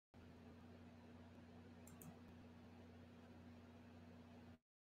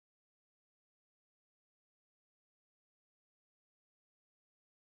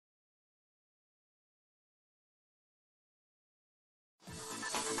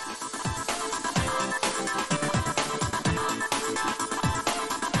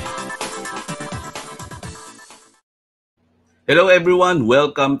Hello everyone,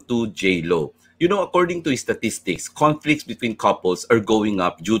 welcome to JLo. You know, according to statistics, conflicts between couples are going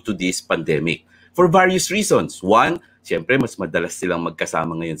up due to this pandemic for various reasons. One, siyempre mas madalas silang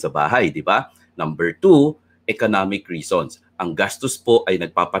magkasama ngayon sa bahay, di ba? Number two, economic reasons. Ang gastos po ay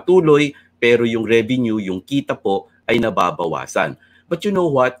nagpapatuloy pero yung revenue, yung kita po ay nababawasan. But you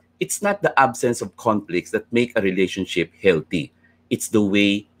know what? It's not the absence of conflicts that make a relationship healthy. It's the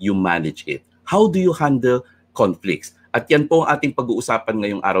way you manage it. How do you handle conflicts? At yan po ang ating pag-uusapan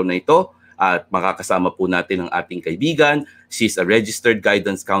ngayong araw na ito. At makakasama po natin ang ating kaibigan. She's a registered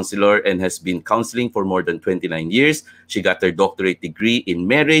guidance counselor and has been counseling for more than 29 years. She got her doctorate degree in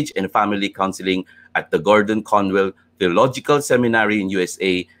marriage and family counseling at the Gordon Conwell Theological Seminary in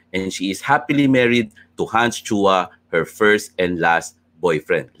USA. And she is happily married to Hans Chua, her first and last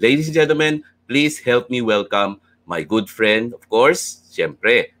boyfriend. Ladies and gentlemen, please help me welcome my good friend, of course,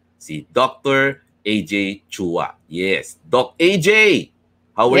 siyempre, si Dr. AJ Chua. Yes. Doc AJ,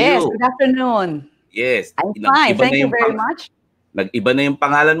 how are you? Yes, good afternoon. Yes. I'm fine. Thank you very much. Nag-iba na yung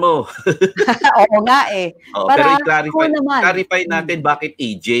pangalan mo. Oo nga eh. Pero i-clarify natin bakit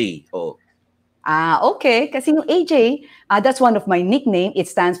AJ. Okay. Kasi yung AJ, that's one of my nickname. It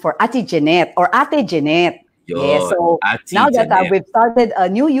stands for Ate Jeanette or Ate Jeanette. Yes. So now that we've started a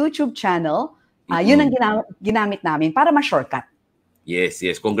new YouTube channel, yun ang ginamit namin para ma-shortcut. Yes.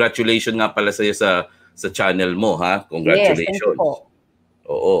 Congratulations nga pala sa'yo sa channel mo, ha? Congratulations. Yes, thank you po.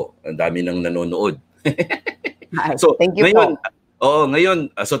 Oo, ang dami nang nanonood. So, thank you ngayon, po.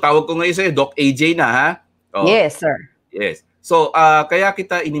 Ngayon, so tawag ko ngayon sa'yo, Doc AJ na, ha? Yes, sir. Yes. So, kaya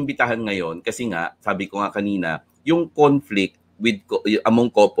kita inimbitahan ngayon kasi nga, sabi ko nga kanina, yung conflict among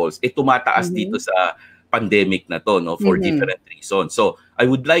couples, tumataas dito sa pandemic na to, no, for different reasons. So, I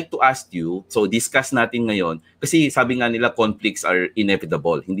would like to ask you, so discuss natin ngayon, kasi sabi nga nila conflicts are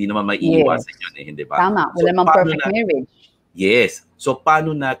inevitable. Hindi naman maiiwasan yun hindi ba? Tama, wala mang perfect marriage. Yes. So,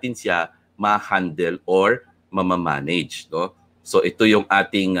 paano natin siya ma-handle or mamamanage, no? So, ito yung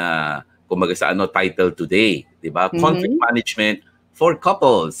ating, kumaga sa title today, di ba? Conflict management for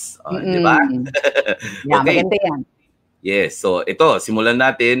couples, di ba? Yeah, maganda yan. Yes, so ito, simulan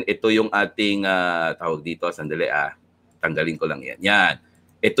natin. Ito yung ating, tawag dito, sandali tanggalin ko lang yan. Yan.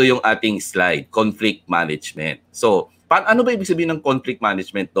 Ito yung ating slide, conflict management. So, ano ba ibig sabihin ng conflict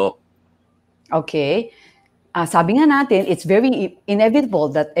management, Doc? Okay. Sabi nga natin, it's very inevitable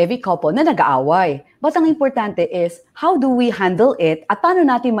that every couple na nag-aaway. But ang importante is, how do we handle it at paano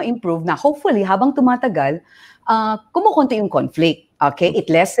natin ma-improve na hopefully habang tumatagal, kumukunti yung conflict. Okay, it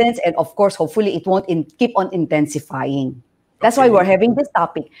lessens and of course, hopefully it won't keep on intensifying. That's why we're having this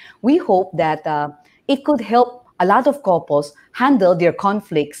topic. We hope that it could help a lot of couples handle their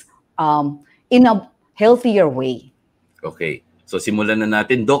conflicts in a healthier way. Okay, so simulan na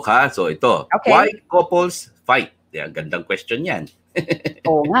natin, Doc, ha? So ito, why couples fight? Yan, gandang question yan.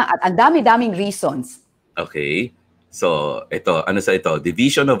 Oo nga, at ang dami-daming reasons. Okay, so ito, ano sa ito?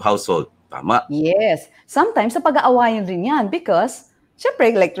 Division of household. Tama. Yes. Sometimes, sa pag-aawayan rin yan because,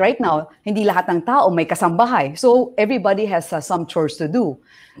 syempre, like right now, hindi lahat ng tao may kasambahay. So, everybody has some chores to do.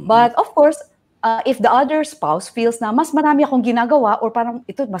 But, of course, if the other spouse feels na mas marami akong ginagawa or parang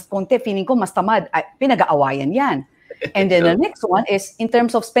ito, mas konti, feeling ko mas tamad, pinag-aawayan yan. And then the next one is in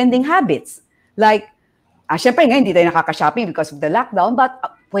terms of spending habits. Like, syempre ngayon, hindi tayo nakaka-shopping because of the lockdown, but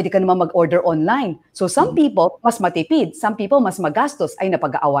pwede ka naman mag-order online. So some people, mas matipid. Some people, mas magastos. Ay,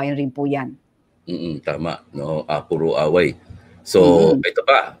 napag-aawayan rin po yan. Tama. No? Puro away. So, ito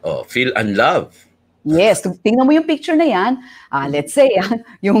pa. Feel unloved. Yes. Tingnan mo yung picture na yan. Let's say,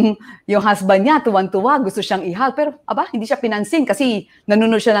 yung husband niya, tuwang-tuwa, gusto siyang ihag. Pero, hindi siya pinansin kasi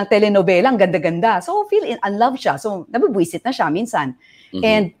nanonood siya ng telenovela, ang ganda-ganda. So, feel unloved siya. So, nabibwisit na siya minsan.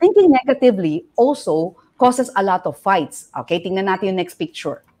 And thinking negatively also causes a lot of fights. Okay, tingnan natin yung next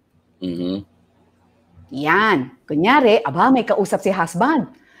picture. Yan. Kunyari, may kausap si husband.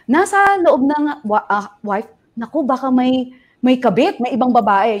 Nasa loob ng wife, naku, baka may kabit, may ibang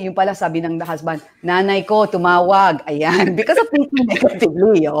babae. Yung pala sabi ng husband, nanay ko, tumawag. Ayan. Because of thinking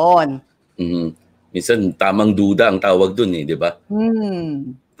negatively, yun. Minsan, tamang duda ang tawag dun di ba?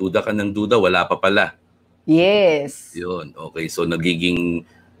 Duda ka ng duda, wala pa pala. Yes. Yun. Okay, so nagiging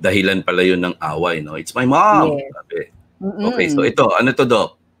dahilan pala yun ng away, no? It's my mom. Yes. Okay, so ito, ano to,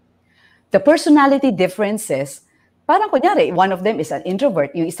 Doc? The personality differences, parang kunyari, one of them is an introvert,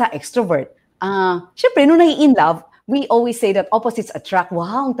 yung isa extrovert. Syempre, nung nai-in love, we always say that opposites attract.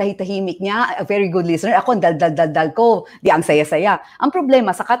 Wow, ang tahimik niya, a very good listener. Ako, ang dal-dal-dal ko, di ang saya-saya. Ang problema,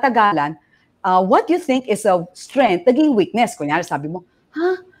 sa katagalan, what you think is a strength, naging weakness. Kunyari, sabi mo,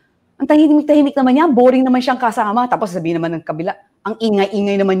 ang tahimik-tahimik naman niya, boring naman siyang kasama. Tapos sabihin naman ng kabila, ang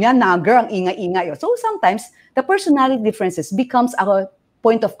ingay-ingay naman yan, nagger, ang ingay-ingay. So sometimes, the personality differences becomes a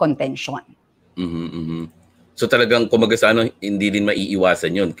point of contention. So talagang kumaga sa ano, hindi din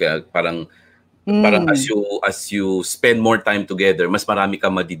maiiwasan yun. Kaya parang as you spend more time together, mas marami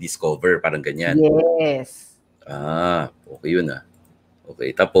kang madi-discover, parang ganyan. Yes. Okay yun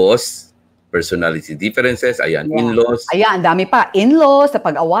Okay, tapos personality differences, ayan, in-laws. Ayan, ang dami pa. In-laws, sa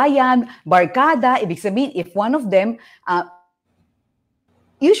pag-awayan, barkada, ibig sabihin, if one of them,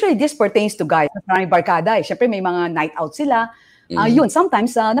 usually this pertains to guys. Maraming barkada Siyempre may mga night out sila. Yun,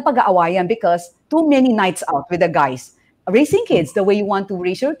 sometimes napag-aawayan because too many nights out with the guys. Raising kids, the way you want to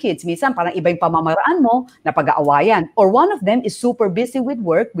raise your kids. Minsan parang iba yung pamamaraan mo, napag-aawayan. Or one of them is super busy with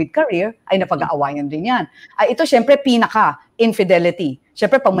work, with career, ay napag-aawayan din yan. Ito syempre infidelity.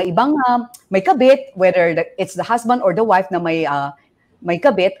 Syempre pag may ibang, may kabit, whether it's the husband or the wife na may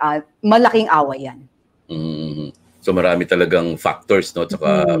kabit, malaking away yan. So marami talagang factors, no?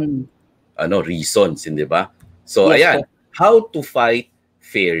 Tsaka reasons, hindi ba? So ayan, how to fight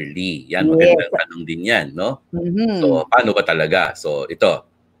fairly. Yan, magandang tanong din yan, no? So, paano ba talaga? So, ito.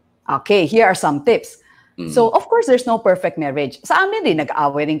 Okay, here are some tips. So, of course, there's no perfect marriage. Sa amin din,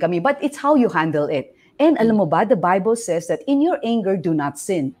 nag-aaway rin kami, but it's how you handle it. And alam mo ba, the Bible says that in your anger, do not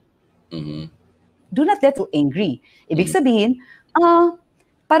sin. Do not get too angry. Ibig sabihin,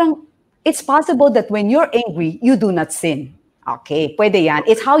 parang, it's possible that when you're angry, you do not sin. Okay, pwede yan.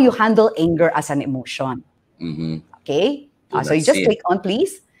 It's how you handle anger as an emotion. Okay? So you just click on,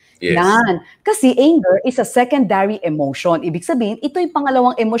 please. Yes. Yan. Kasi anger is a secondary emotion. Ibig sabihin, ito yung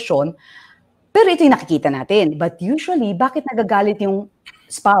pangalawang emosyon, pero ito yung nakikita natin. But usually, bakit nagagalit yung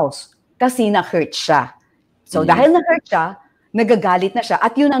spouse? Kasi na-hurt siya. So dahil na-hurt siya, nagagalit na siya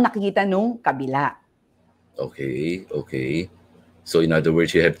at yun ang nakikita nung kabila. Okay. So in other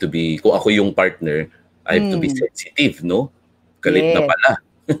words, you have to be, kung ako yung partner, I have to be sensitive, no? Galit na pala.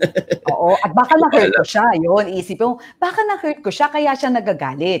 Oo, at baka na-hurt ko siya, yun. Iisipin mo, baka na-hurt ko siya, kaya siya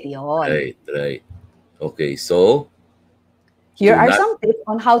nagagalit, yun. Right. Okay, so? Here are some tips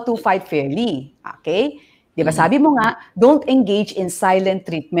on how to fight fairly. Okay? Di ba sabi mo nga, don't engage in silent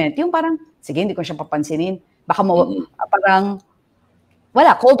treatment. Yung parang, sige, hindi ko siya papansinin. Baka parang,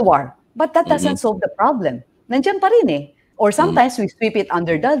 wala, Cold War. But that doesn't solve the problem. Nandiyan pa rin eh. Or sometimes we sweep it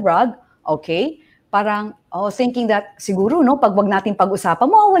under the rug, okay? Parang, thinking that siguro, no, pag wag natin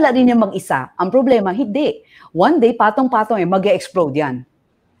pag-usapan, mawawala rin yung mag-isa. Ang problema, hindi. One day, patong-patong, mag-e-explode yan.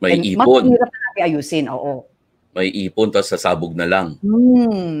 May ipon. Mahirap na natin ayusin, oo. May ipon, tapos sasabog na lang.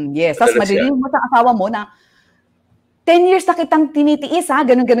 Yes, tapos madaliin mo sa asawa mo na, 10 years na kitang tinitiis, ha?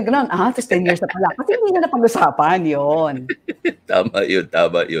 Ganun. Tapos 10 years na pala. Kasi hindi na napag-usapan, yun. Tama yun.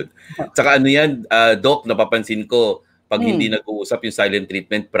 Tsaka ano yan, Doc, napapansin ko, pag hindi nag-uusap yung silent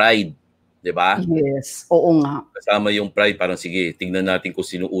treatment, pride. Diba? Yes, oo nga. Kasama yung pride, parang sige, tingnan natin kung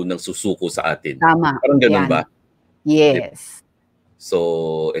sino unang susuko sa atin. Tama. Parang ganun ba? Yes.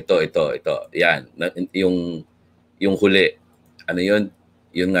 So, ito. Yan. Yung huli. Ano yun?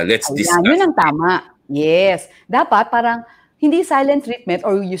 Yun nga, let's discuss. Yun ang tama. Yes. Dapat parang hindi silent treatment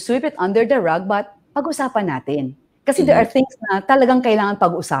or you sweep it under the rug, but pag-usapan natin. Kasi there are things na talagang kailangan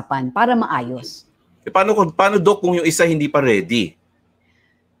pag-usapan para maayos. Paano, Doc, kung yung isa hindi pa ready?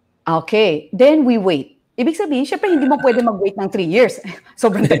 Okay, then we wait. Ibig sabihin, syempre hindi mo pwede mag-wait ng 3 years.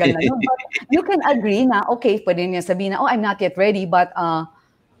 Sobrang tagal na yun. But you can agree na, okay, pwede niya sabihin na, I'm not yet ready, but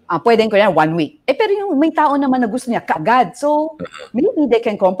pwede ko yan 1 week. Pero yung may tao naman na gusto niya kaagad. So, maybe they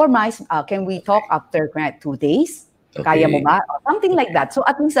can compromise. Can we talk after 2 days? Okay. Kaya mo ba? Or something like that. So,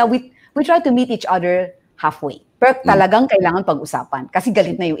 at least we try to meet each other halfway. Pero talagang kailangan pag-usapan. Kasi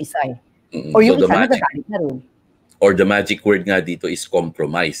galit na yung isa eh. Or yung isa nagagalit na rin. Or the magic word nga dito is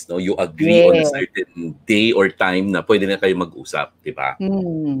compromise, no? You agree on a certain day or time na pwede na kayo mag-usap, di ba?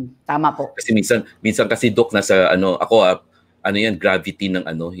 Tama po. Kasi minsan kasi, Doc, nasa gravity ng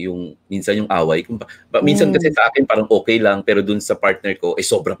yung minsan yung away. Minsan kasi sa akin parang okay lang, pero dun sa partner ko,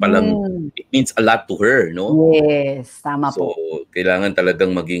 sobra palang, it means a lot to her, no? Yes, tama po. So, kailangan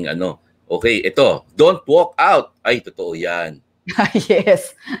talagang maging okay, ito, don't walk out. Ay, totoo yan.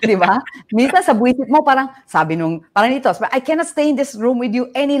 Yes. Di ba? Minsan sa buwisit mo, parang dito, I cannot stay in this room with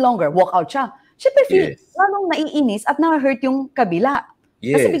you any longer. Walk out siya. Siyempre, lalong naiinis at na-hurt yung kabila.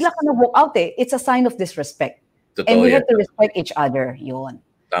 Kasi bigla ka na-walk out eh. It's a sign of disrespect. Totoo and we have to respect each other. Yun.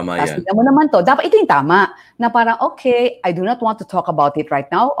 Tama yan. Tapos mo naman to, dapat ito yung tama. Na parang, okay, I do not want to talk about it right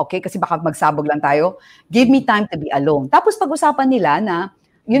now. Okay, kasi baka magsabog lang tayo. Give me time to be alone. Tapos pag-usapan nila na,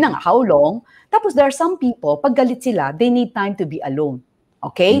 yun nga, how long? Tapos there are some people, pag galit sila, they need time to be alone.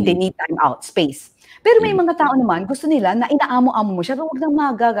 Okay? They need time out, space. Pero may mga tao naman, gusto nila na inaamo-amo mo siya, pero huwag nang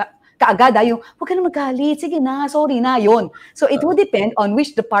kaagad, yung, huwag ka na magalit, sige na, sorry na, yun. So it would depend on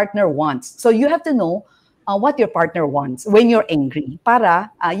which the partner wants. So you have to know what your partner wants when you're angry para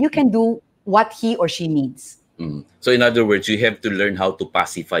you can do what he or she needs. So in other words, you have to learn how to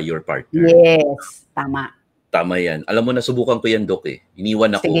pacify your partner. Yes, tama. Tama yan. Alam mo, nasubukan ko yan, Doc eh.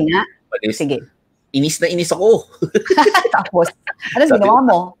 Iniwan ako. Sige nga. Palis, Sige. Inis na inis ako. Tapos, ano Sabi ginawa ko,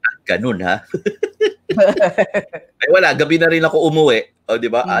 mo? Ganun ha. Ay wala, gabi na rin ako umuwi. O di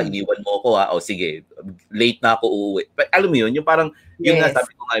ba? Iniwan mo ako ha. O sige, late na ako uuwi. Alam mo yun, yung parang, yun nga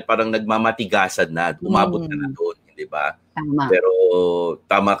sabi ko nga, parang nagmamatigasan na, umabot na doon. Di ba? Tama. Pero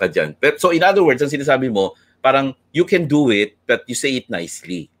tama ka dyan. Pero, so in other words, ang sinasabi mo, parang you can do it, but you say it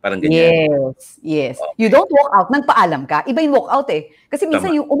nicely. Parang ganyan. Yes. Okay. You don't walk out, nagpaalam ka. Iba yung walk out eh. Kasi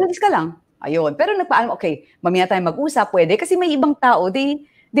minsan yung umalis ka lang. Ayun. Pero nagpaalam, okay, mamaya tayo mag-usap, pwede. Kasi may ibang tao,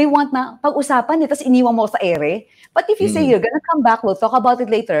 they want na pag-usapan eh, tapos iniwan mo sa ere. But if you say you're gonna come back, we'll talk about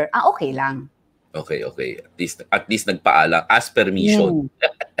it later, okay lang. Okay. At least nagpaalam. Ask permission.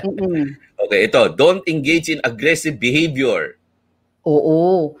 Okay, ito. Don't engage in aggressive behavior.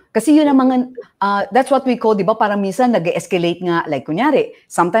 Oo. Kasi yun ang mga, that's what we call, di ba, parang minsan nag-escalate nga, like kunyari,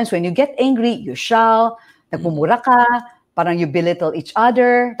 sometimes when you get angry, you shout, nagmumura ka, parang you belittle each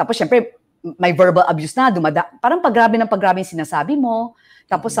other, tapos syempre, may verbal abuse na, parang paggrabe ng sinasabi mo,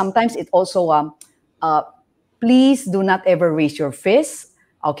 tapos sometimes it also, please do not ever raise your fist,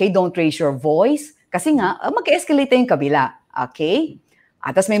 okay, don't raise your voice, kasi nga, mag-escalate yung kabila, okay?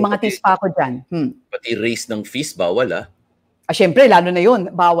 At tas may so, mga tips pa ako dyan. Pati raise ng fist, bawal Siyempre, lalo na yun,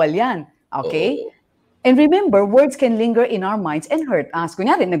 bawal yan. Okay? And remember, words can linger in our minds and hurt us.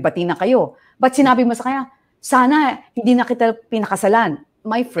 Kunyari, nagbati na kayo. But sinabi mo sa kanya, sana hindi na kita pinakasalan.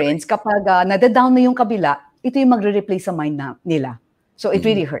 My friends, kapag nadadown na yung kabila, ito yung magre-replay sa mind nila. So it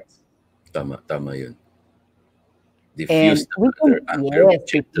really hurts. Tama yun. Diffuse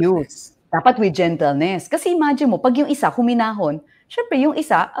diffuse. Dapat with gentleness. Kasi imagine mo, pag yung isa huminahon, syempre yung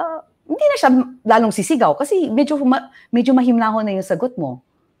isa, hindi na siya lalong sisigaw kasi medyo mahimlahon na yung sagot mo.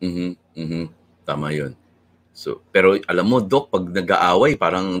 Tama yun. So, pero alam mo, Doc, pag nag-aaway,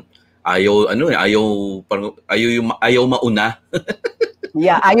 parang ayaw mauna.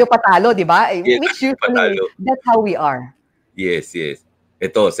 Yeah, ayaw patalo, di ba? Yes, which usually, that's how we are. Yes.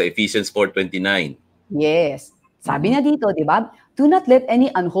 Ito, sa Ephesians 4:29. Yes. Sabi niya dito, di ba? Do not let any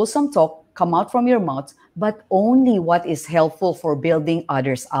unwholesome talk come out from your mouth, but only what is helpful for building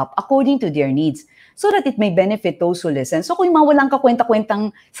others up according to their needs, so that it may benefit those who listen. So kung mawalang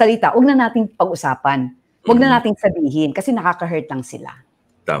kakwenta-kwentang salita, huwag na nating pag-usapan. Huwag na nating sabihin kasi nakaka-hurt lang sila.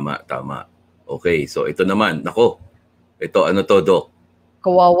 Tama. Okay, so ito naman. Nako, ito, ano to, Doc?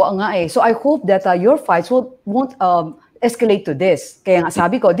 Kawawa nga eh. So I hope that your fights won't escalate to this. Kaya nga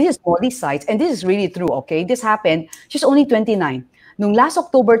sabi ko, this is Molly's sides, and this is really true, okay? This happened, she's only 29. Nung last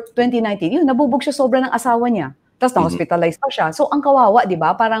October 2019, nabubog siya sobra ng asawa niya. Tapos na-hospitalize pa siya. So, ang kawawa, di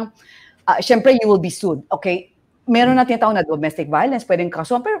ba? Parang, syempre, you will be sued. Okay? Meron natin tao na domestic violence, pwedeng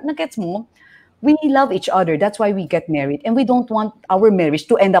kasuhan. Pero, nag-gets mo, we love each other. That's why we get married. And we don't want our marriage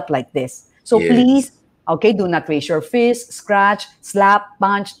to end up like this. So, please, okay, do not raise your fist, scratch, slap,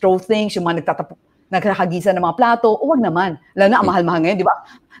 punch, throw things, yung mga nagkakagisan ng mga plato. Huwag naman. Lalo na, ang mahal-mahal ngayon, di ba?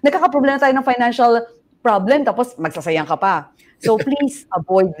 Nagkakaproblema tayo ng financial problem, tapos magsasayang ka pa. So please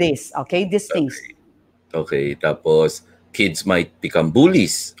avoid this, okay? These things. Okay, tapos kids might become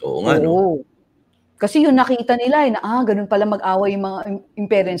bullies. Oo nga, no? Kasi yun nakita nila, ganun pala mag-away yung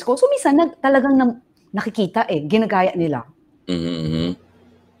parents ko. So minsan talagang nakikita ginagaya nila.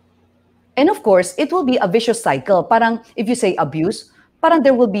 And of course, it will be a vicious cycle. Parang if you say abuse, parang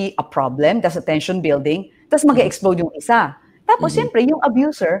there will be a problem, there's a tension building, tapos mag-explode yung isa. Tapos siyempre, yung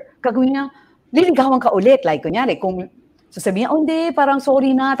abuser, gagawin niya, liligawan ka ulit. Like kunyari, kung sasabihin, hindi, parang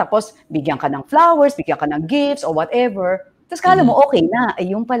sorry na. Tapos, bigyan ka ng flowers, bigyan ka ng gifts, or whatever. Tapos, kala mo, okay na.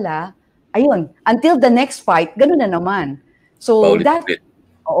 Yung pala, ayun. Until the next fight, ganun na naman. So,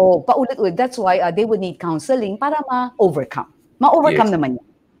 paulit-ulit. That's why they would need counseling para ma-overcome. Ma-overcome naman yan.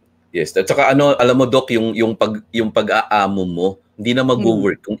 Yes. At saka, alam mo, Doc, yung pag-aamo mo, hindi na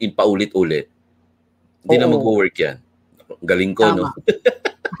mag-work kung paulit-ulit. Hindi na mag-work yan. Galing ko, no?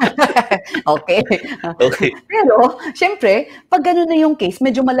 Okay. Pero, syempre, pag gano'n na yung case,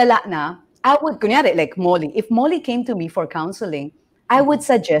 medyo malala na, I would, kunyari, like Molly, if Molly came to me for counseling, I would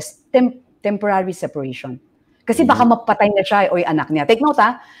suggest temporary separation. Kasi baka mapatay na siya o yung anak niya. Take note,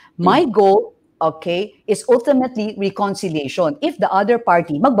 my goal, okay, is ultimately reconciliation if the other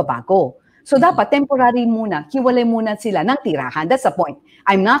party magbabago. So dapat temporary muna, hiwalay muna sila ng tirahan. That's the point.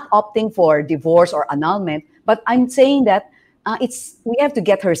 I'm not opting for divorce or annulment, but I'm saying that we have to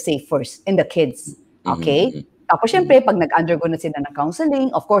get her safe first and the kids. Okay? Tapos syempre, pag nag-undergo na sila ng counseling,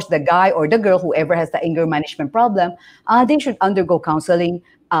 of course, the guy or the girl, whoever has the anger management problem, they should undergo counseling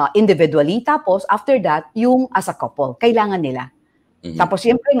individually. Tapos, after that, yung as a couple, kailangan nila. Tapos,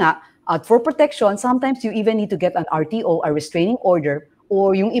 syempre nga, for protection, sometimes you even need to get an RTO, a restraining order,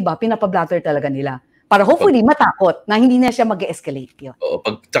 or yung iba, pinapablatter talaga nila. Para hopefully matakot na hindi na siya mag-escalate. Yun.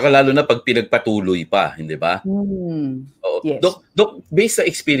 Tsaka lalo na pag pinagpatuloy pa, hindi ba? Yes. Dok, based sa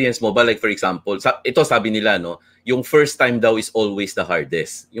experience mo ba, like for example, ito sabi nila, no, yung first time daw is always the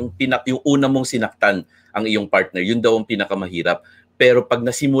hardest. Yung una mong sinaktan ang iyong partner, yun daw ang pinakamahirap. Pero pag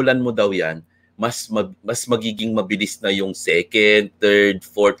nasimulan mo daw yan, mas magiging mabilis na yung second, third,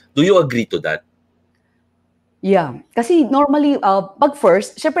 fourth. Do you agree to that? Yeah. Kasi normally, pag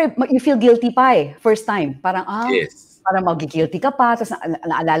first, syempre, you feel guilty pa first time. Parang, yes. Parang mag-guilty ka pa, tapos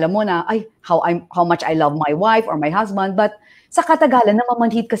naalala mo na, ay, how much I love my wife or my husband. But sa katagalan,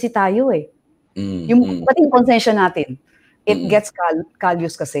 namamanhid kasi tayo Yung pati yung konsensya natin, it gets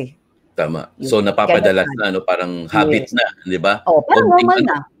callous kasi. Tama. So, napapadalas na, no? Parang habit na, di ba? Parang normal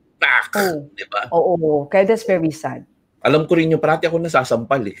na. Di ba? Oo. Kaya that's very sad. Alam ko rin yung parati ako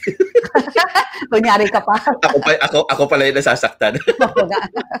nasasampal Kunyari ka pa. ako pala yung nasasaktan.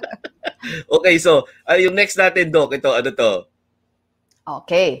 Okay, so yung next natin, Doc, ito, ano to?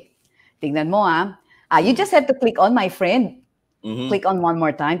 Okay. Tingnan mo you just have to click on my friend. Click on one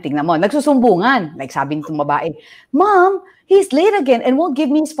more time. Tingnan mo. Nagsusumbungan. Like sabi nitong babae, Mom, he's late again and won't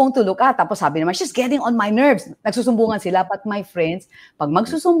give me his phone to look at. Tapos sabi naman, she's getting on my nerves. Nagsusumbungan sila. But my friends, pag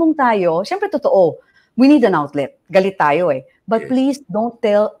magsusumbong tayo, syempre totoo, we need an outlet. Galit tayo But please don't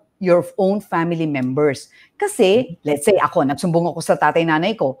tell your own family members. Kasi, let's say ako, nagsumbong ako sa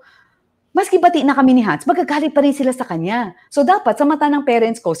tatay-nanay ko, maski bati na kami ni Hans, magagalit pa rin sila sa kanya. So dapat, sa mata ng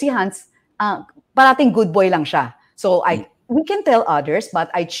parents ko, si Hans, parating good boy lang siya. So we can tell others, but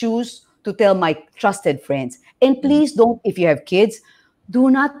I choose to tell my trusted friends. And please don't, if you have kids,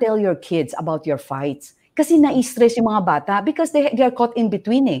 do not tell your kids about your fights. Kasi na-stress yung mga bata because they are caught in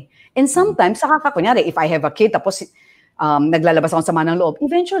between And sometimes, kunyari, if I have a kid, tapos naglalabas ako sama ng loob,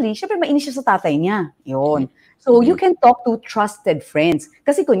 eventually, syempre mainis siya sa tatay niya. Yun. So, you can talk to trusted friends.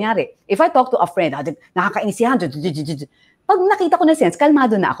 Kasi kunyari, if I talk to a friend, nakakainis yan, pag nakita ko na sense,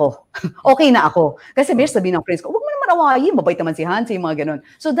 kalmado na ako. Okay na ako. Kasi sabihin ng friends ko, huwag mo naman awayin, mabait naman si Hans, yung mga ganun.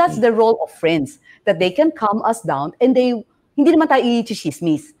 So, that's the role of friends, that they can calm us down and hindi naman tayo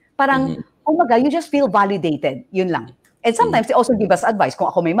i-chismis. Parang, umaga, you just feel validated. Yun lang. And sometimes they also give us advice. Kung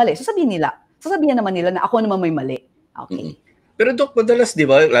ako may mali, sasabihin naman nila na ako naman may mali. Okay. Pero Doc, madalas, di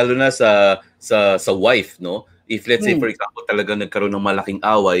ba, lalo na sa wife, no? If let's say, for example, talaga nagkaroon ng malaking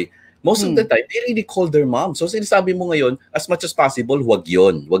away, most of the time, they really call their mom. So sinasabi mo ngayon, as much as possible, huwag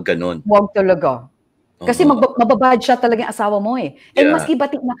yun. Huwag ganon. Huwag talaga. Kasi mababad siya talaga yung asawa mo And maski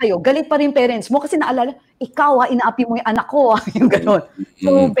batik na kayo, galit pa rin parents mo kasi naalala, ikaw inaapi mo yung anak ko. Yung ganon.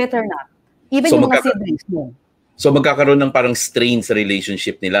 So better na. Even so, yung mga siblings mo. So magkakaroon ng parang strain sa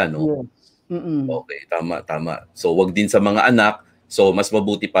relationship nila, no? Yes. Okay, tama. So wag din sa mga anak, so mas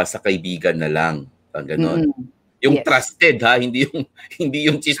mabuti pa sa kaibigan na lang. Ganon. Yung trusted hindi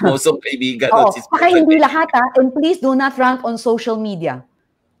yung chismosong kaibigan. Baka hindi lahat and please do not rant on social media.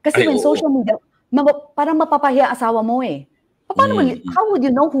 Kasi social media, parang mapapahiya asawa mo Paano how would you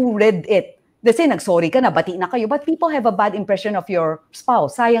know who read it? Let's say nag-sorry ka na, bati na kayo, but people have a bad impression of your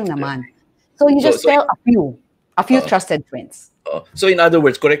spouse. Sayang naman. So you just tell a few trusted friends. So in other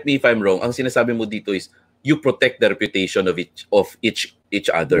words, correct me if I'm wrong, ang sinasabi mo dito is you protect the reputation of each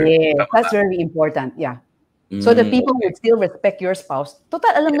other. Yeah, that's very important. Yeah. So that people will still respect your spouse.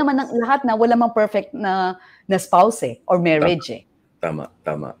 Total, alam naman ng lahat na wala mang perfect na spouse or marriage Tama.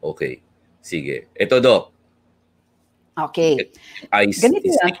 Okay. Sige. Ito, Doc. Okay.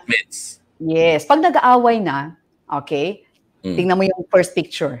 Statements. Yes. Pag nag-aaway na, okay, tingnan mo yung first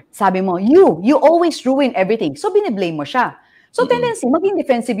picture. Sabi mo, you always ruin everything. So, biniblame mo siya. So, tendency, maging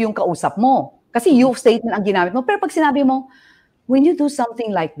defensive yung kausap mo. Kasi you statement ang ginamit mo. Pero pag sinabi mo, when you do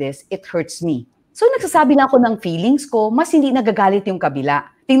something like this, it hurts me. So, nagsasabi lang ako ng feelings ko, mas hindi nagagalit yung kabila.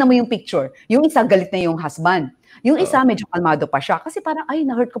 Tingnan mo yung picture. Yung isa, galit na yung husband. Yung isa, medyo kalmado pa siya. Kasi parang, ay,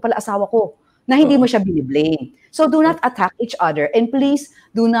 na-hurt ko pala asawa ko. Na hindi mo siya biniblame. So, do not attack each other. And please,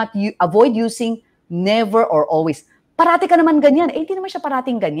 do not avoid using never or always. Parati ka naman ganyan. Hindi naman siya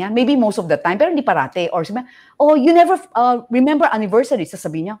parating ganyan. Maybe most of the time, pero hindi parati. Or sabi, you never remember anniversary.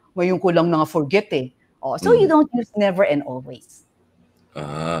 Sasabihin niya, ngayon ko lang forget so, you don't use never and always.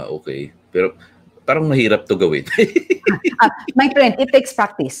 Okay. Pero, parang mahirap to gawin. My friend, it takes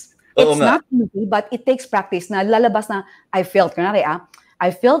practice. It's not easy, but it takes practice na lalabas na I felt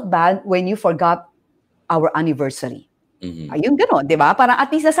bad when you forgot our anniversary. Ayun, gano'n, di ba? Parang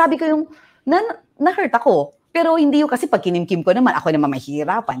at least nasabi ko yung na-hurt ako. Pero hindi yung kasi pag kinimkim ko naman, ako naman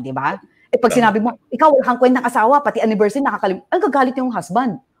mahihirapan, di ba? Eh pag Tama. sinabi mo, ikaw wala kang kwentang asawa, pati anniversary nakakalimut, ang gagalit yung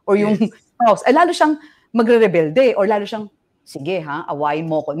husband or yung Yes. spouse. Eh lalo siyang magre-rebelde or lalo siyang, sige ha, awayin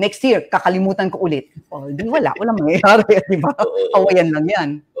mo ko. Next year, kakalimutan ko ulit. O, di walang mangyayari, di ba? Oo. Awayan lang yan.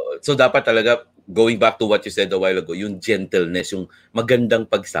 So dapat talaga, going back to what you said a while ago, yung gentleness, yung magandang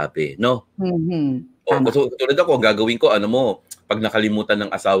pagsabi, no? Tama. Tulad ako, ang gagawin ko, ano mo, pag nakalimutan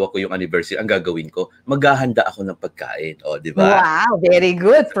ng asawa ko yung anniversary, ang gagawin ko, maghahanda ako ng pagkain. O, di ba? Wow, very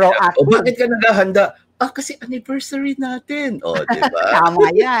good. O, Proactive. bakit ka naghahanda? Kasi anniversary natin. O, di ba?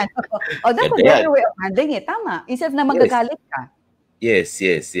 Tama yan. O, that's a Ganda yan. better way of handling it. Tama. Instead na magagalit ka. Yes.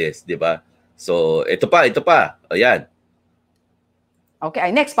 Di ba? So, ito pa. Ayan.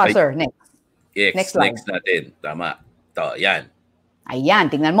 Okay, next pa, sir. Next. Next slide. Next natin. Tama. Ito, ayan. Ayan,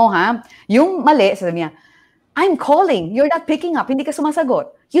 tingnan mo ha. Yung mali, sabi niya, I'm calling, you're not picking up, hindi ka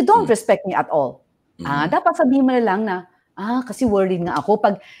sumasagot. You don't respect me at all. Dapat sabihin mo na lang na, kasi worried nga ako.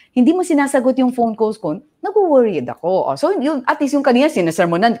 Pag hindi mo sinasagot yung phone calls ko, nag-worried ako. So, at least yung kanina,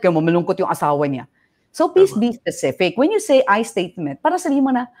 sinasermonan, kaya malungkot yung asawa niya. So, please be specific. When you say I statement, para sabihin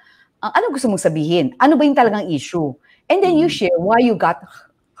mo na, ano gusto mong sabihin? Ano ba yung talagang issue? And then you share why you got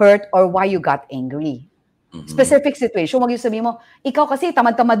hurt or why you got angry. Specific situation, wag yung sabihin mo, ikaw kasi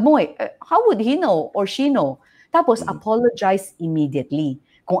tamad-tamad mo eh. How would he know or she know? Tapos, apologize immediately.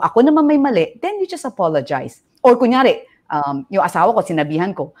 Kung ako naman may mali, then you just apologize. Or kunyari, yung asawa ko,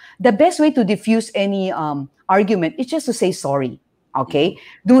 sinabihan ko, the best way to diffuse any argument is just to say sorry. Okay?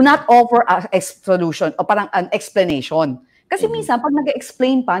 Do not offer a solution o parang an explanation. Kasi minsan, pag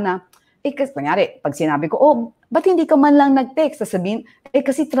nag-explain pa na, kunyari, pag sinabi ko, ba't hindi ka man lang nag-text? Sasabihin,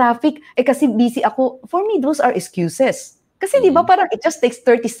 kasi traffic, kasi busy ako. For me, those are excuses. Kasi di ba parang it just takes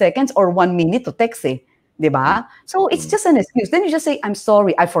 30 seconds or 1 minute to text eh. Di ba? So, it's just an excuse. Then you just say, I'm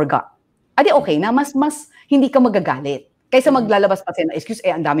sorry, I forgot. Adi okay na, mas hindi ka magagalit. Kaysa maglalabas pa siya na excuse,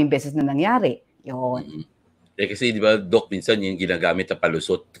 ang daming beses na nangyari. Yun. Kasi di ba, Doc, minsan yung ginagamit na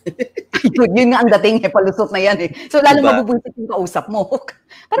palusot. Yun nga ang dating palusot na yan eh. So, lalo Diba? mabubuisit yung kausap mo.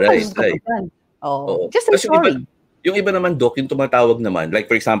 Parang palusot ka pa dyan. Just say sorry. Yung iba naman, Doc, yung tumatawag naman, like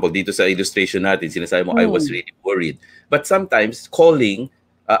for example, dito sa illustration natin, sinasabi mo, I was really worried. But sometimes, calling,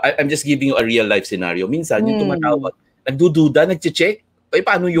 I'm just giving you a real life scenario. Minsan, yung tumatawag, nagdududa, nagche-check.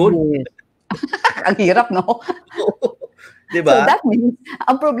 Paano yun? Yes. Ang hirap, no? Diba? So that means,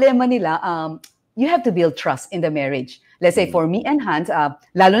 ang problema nila, you have to build trust in the marriage. Let's say for me and Hans,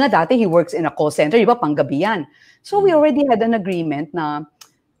 lalo na dati, he works in a call center, di ba, panggabi yan. So we already had an agreement na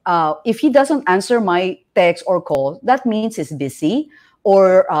if he doesn't answer my text or call, that means he's busy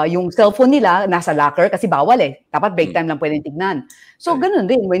or yung cellphone nila nasa locker kasi bawal eh. Dapat break time lang pwedeng tignan. So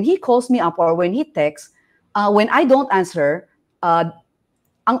ganun din, when he calls me up or when he texts, when I don't answer,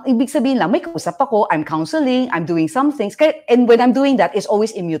 ang ibig sabihin lang, may kausap ako, I'm counseling, I'm doing some things, and when I'm doing that, it's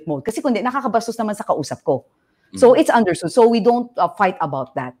always in mute mode. Kasi kundi, nakakabastos naman sa kausap ko. So it's understood. So we don't fight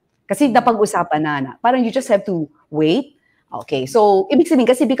about that. Kasi napag-usapan na. Parang you just have to wait. Okay, so ibig sabihin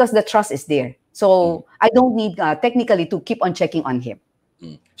kasi because the trust is there. So I don't need technically to keep on checking on him.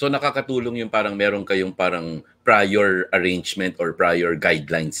 So nakakatulong yung parang meron kayong parang prior arrangement or prior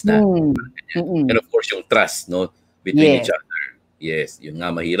guidelines na. And of course yung trust, no, between each other. Yes, yun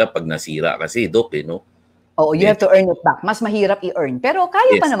nga mahirap pag nasira kasi, Doc, no? Oh, you have to earn it back. Mas mahirap i-earn. Pero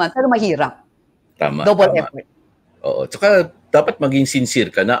kaya pa naman, pero mahirap. Tama. Double effort. Oo, tsaka dapat maging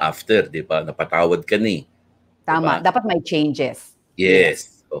sincere ka na after, di ba? Napatawad ka ni. Tama, diba? Dapat may changes.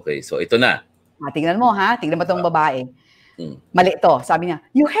 Yes. Okay, so ito na. Tingnan mo ha, tignan mo itong babae. Mali ito, sabi niya,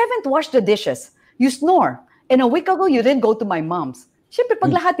 you haven't washed the dishes. You snore. And a week ago, you didn't go to my mom's. Siyempre,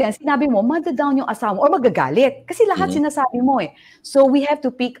 pag lahat yan, sinabi mo, madadown yung asawa mo or magagalit. Kasi lahat sinasabi mo eh. So, we have to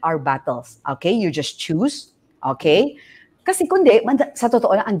pick our battles. Okay? You just choose. Okay? Kasi kundi, sa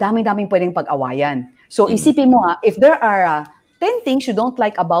totoo lang, ang daming-daming pwedeng pag-awayan. So, isipin mo if there are 10 things you don't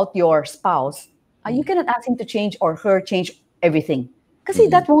like about your spouse, you cannot ask him to change or her change everything.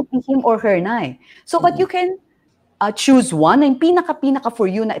 Kasi that won't be him or her na eh. So, but you can choose one na yung pinaka for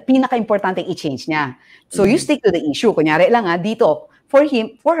you, na pinaka-importante i-change niya. So, you stick to the issue. Kunyari lang dito, for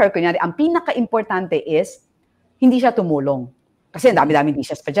her, kunyari, ang pinaka-importante is, hindi siya tumulong. Kasi ang dami-dami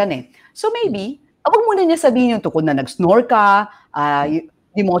dishes pa dyan eh. So maybe, wag muna niya sabihin yung tukod na nag-snore ka,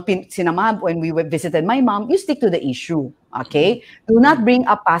 di mo sinamahan when we visited my mom, you stick to the issue. Okay? Do not bring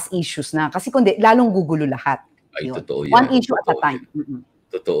up past issues na. Kasi kundi, lalong gugulo lahat. Ay, totoo yan. One issue at a time.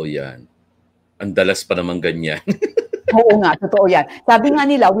 Totoo yan. Ang dalas pa naman ganyan. Oo nga, totoo yan. Sabi nga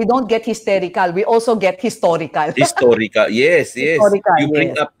nila, we don't get hysterical, we also get historical. Historical, yes. Historical, you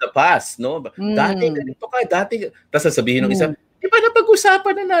bring up the past, no? Dati, ganito ka, dati. Tapos sasabihin ng isa, Di ba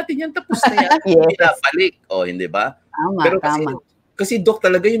napag-usapan na natin yan, tapos na yan. Yes. Pinabalik. O, hindi ba? Tama, Pero tama. kasi Doc,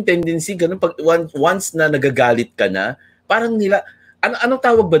 talaga yung tendency, ganun, pag once na nagagalit ka na, parang nila, anong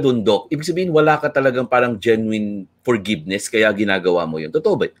tawag ba doon, Doc? Ibig sabihin, wala ka talagang parang genuine forgiveness, kaya ginagawa mo yun.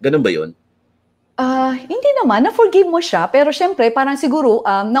 Totoo ba? Ganun ba yun? Hindi naman, na-forgive mo siya, pero syempre, parang siguro,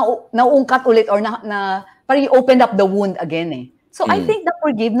 nauungkat ulit or parang you opened up the wound again eh. So I think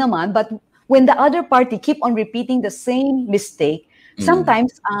na-forgive naman, but when the other party keep on repeating the same mistake,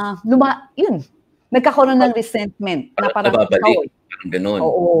 sometimes, nagkakaroon ng resentment na parang nababalik. Parang ganun.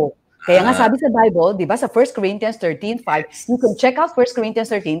 Oo. Kaya nga sabi sa Bible, di ba, sa 1 Corinthians 13:5, you can check out 1 Corinthians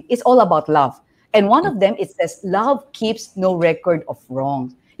 13, it's all about love. And one of them, it says, love keeps no record of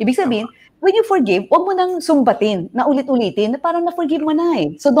wrong. Ibig sabihin, when you forgive, huwag mo nang sumbatin na ulit-ulitin na parang na-forgive mo na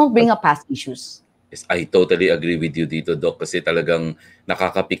eh. So don't bring up past issues. Yes, I totally agree with you dito, Doc, kasi talagang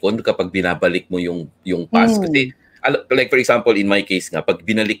nakakapikon kapag binabalik mo yung past. Kasi, like for example, in my case nga, pag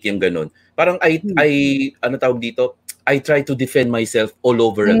binalik yung ganun, parang ano tawag dito, I try to defend myself all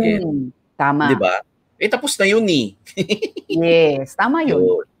over again. Tama. Di ba? Tapos na yun eh. Yes, tama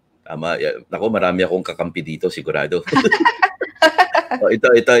yun. Tama. Naku, marami akong kakampi dito, sigurado.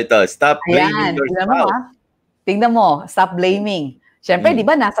 Ito. Stop blaming your spouse. Tingnan mo, stop blaming. Siyempre, di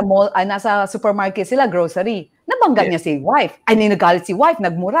ba, nasa mall, nasa supermarket sila, grocery. Nabangga niya si wife. Nagalit si wife,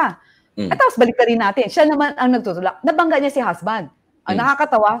 nagmura. At tapos balik na rin natin. Siya naman ang nagtutulak. Nabangga niya si husband. Ang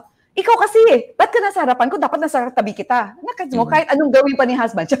nakakatawa, ikaw kasi ba't ka nasa harapan ko? Dapat nasa tabi kita. Kahit anong gawin pa ni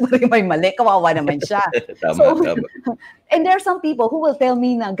husband, siya pa rin may mali. Kawawa naman siya. Tama. And there are some people who will tell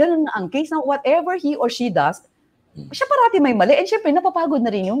me na ganun na ang case na whatever he or she does, siya parati may mali. And syempre, napapagod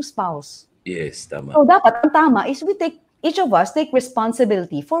na rin yung spouse. Yes, tama. So dapat, ang tama is each of us take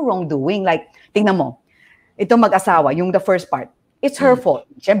responsibility for wrongdoing. Like, tingnan mo, itong mag-asawa, yung the first part, it's her fault.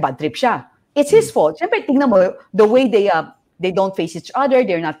 Siyempre, bad trip siya. It's his fault. Siyempre, tingnan mo, the way they don't face each other,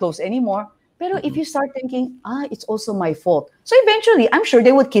 they're not close anymore. Pero if you start thinking, it's also my fault. So eventually, I'm sure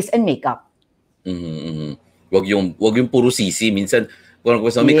they would kiss and make up. Wag yung puro sisi. Minsan, kung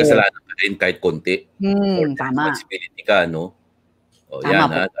may kasalanan ka rin kahit konti. Tama. Responsibility ka, no? Yan,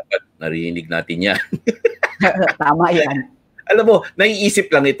 dapat narinig natin yan. Tama yan. Alam mo, naiisip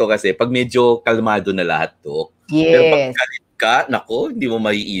lang ito kasi pag medyo kalmado na lahat to. Yes. Pero pag galit ka, nako, hindi mo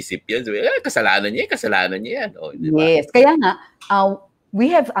maiisip yan. So, kasalanan niya yan. Diba? Yes. Kaya nga, we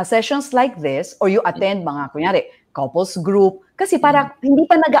have sessions like this or you attend mga, kunyari, couples group. Kasi para hindi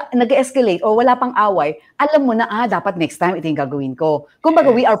pa nag-escalate or wala pang away, alam mo na, dapat next time ito yung gagawin ko.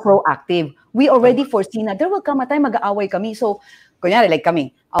 Kumbaga, we are proactive. We already foresee na there will come a time mag-aaway kami. So, kunyari, like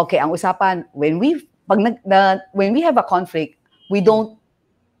kami, okay, ang usapan, when we have a conflict, we don't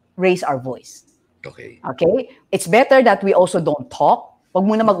raise our voice. Okay. It's better that we also don't talk. Huwag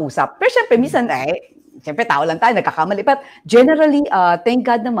muna mag-usap. Pero syempre, minsan, syempre, tao lang tayo, nagkakamali. But generally, thank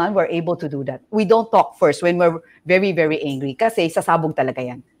God naman, we're able to do that. We don't talk first when we're very, very angry. Kasi sasabog talaga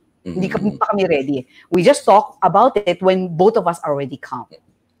yan. Hindi pa kami ready. We just talk about it when both of us are already calm.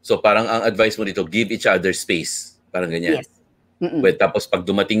 So parang ang advice mo dito, give each other space. Parang ganyan. Yes. Well, tapos pag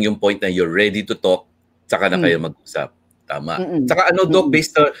dumating yung point na you're ready to talk, saka na kayo mag-usap. Tama. Saka Doc,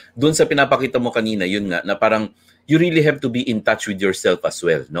 based doon sa pinapakita mo kanina, yun nga, na parang you really have to be in touch with yourself as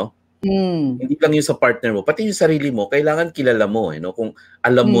well, no? Hindi lang yung sa partner mo, pati yung sarili mo, kailangan kilala mo, no? Kung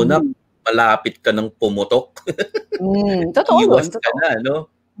alam mo na malapit ka ng pumutok, Totoo iwas ka na, no?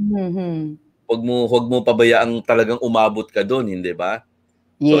 Huwag mo pabayaang talagang umabot ka doon, hindi ba?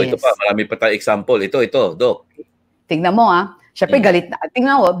 Yes. So ito pa, marami pa tayo example. Ito, Doc. Tingnan mo Siyempre, galit na.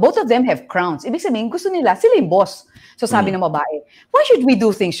 Tingnan mo, both of them have crowns. Ibig sabihin, gusto nila, sila yung boss. So sabi ng babae, why should we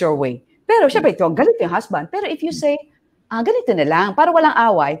do things your way? Pero siyempre, ito, galit yung husband. Pero if you say, ganito na lang, para walang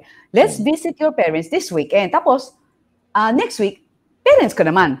away, let's visit your parents this weekend. Tapos, next week, parents ko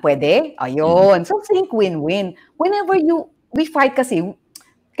naman. Pwede? Ayun. So think win-win. Whenever we fight kasi,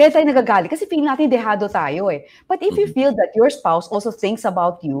 kaya tayo nagagalit kasi feel natin dehado tayo eh. But if you feel that your spouse also thinks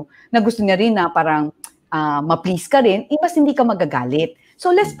about you, na gusto niya rin na parang ma-please ka rin, mas hindi ka magagalit.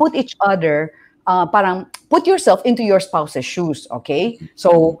 So let's put each other, parang put yourself into your spouse's shoes, okay?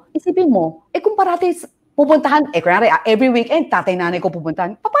 So isipin mo, kung parati pupuntahan, kunwari, every weekend, tatay-nanay ko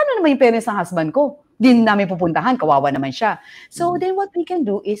pupuntahan, paano naman yung parents ng husband ko? Di namin pupuntahan, kawawa naman siya. So then what we can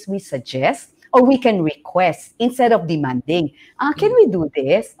do is we suggest or we can request instead of demanding. Can we do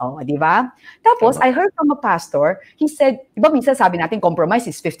this? Di ba? Tapos, I heard from a pastor, he said, di ba minsan sabi natin, compromise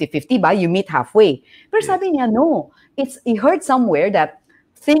is 50-50 ba? You meet halfway. Pero sabi niya, no. He heard somewhere that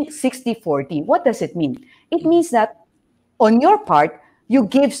think 60-40. What does it mean? It means that on your part, you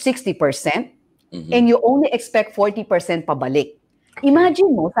give 60% and you only expect 40% pabalik.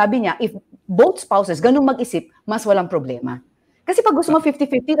 Imagine mo, sabi niya, if both spouses ganun mag-isip, mas walang problema. Kasi pag gusto mo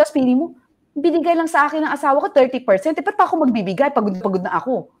 50-50, tapos pili mo, binigay lang sa akin ng asawa ko 30%, ba't pa ako magbibigay? Pagod na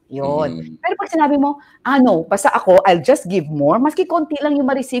ako. Yun. Pero pag sinabi mo, no, basta ako, I'll just give more, maski konti lang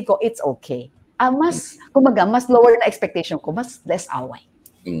yung ma-receive ko, it's okay. Mas lower na expectation ko, mas less away.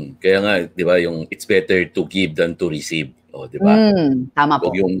 Kaya nga, di ba, yung it's better to give than to receive. O, di ba? Tama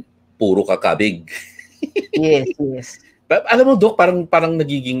po. Huwag yung puro kakabig. Yes. Alam mo, Doc, parang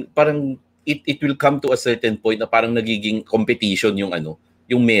nagiging, it will come to a certain point na parang nagiging competition yung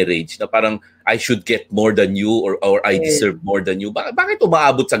marriage, na parang I should get more than you or I deserve more than you. Bakit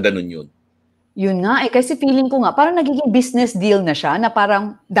umaabot sa ganun yun? Yun nga, kasi feeling ko nga, parang nagiging business deal na siya, na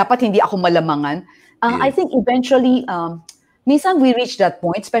parang dapat hindi ako malamangan. I think eventually, minsan we reach that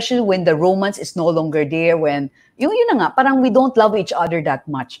point, especially when the romance is no longer there, when, yun na nga, parang we don't love each other that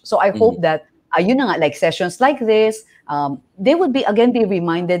much. So I hope that, yun na nga, like sessions like this, they would be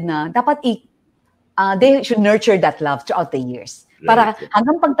reminded na dapat they should nurture that love throughout the years. Para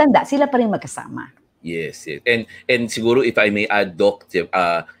hanggang pagtanda, sila pa rin magkasama. Yes. And siguro if I may add, Doc,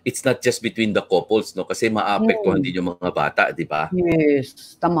 it's not just between the couples, no? Kasi maapektuhan din yung mga bata, di ba?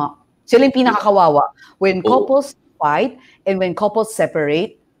 Yes, tama. Sila yung pinakakawawa. When couples fight and when couples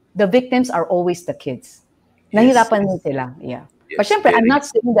separate, the victims are always the kids. Nahirapan din sila. Yeah. But syempre, I'm not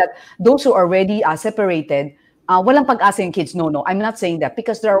saying that those who are already separated, walang pag-asa yung kids. No. I'm not saying that,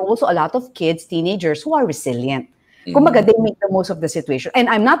 because there are also a lot of kids, teenagers who are resilient. Kumbaga, they make the most of the situation. And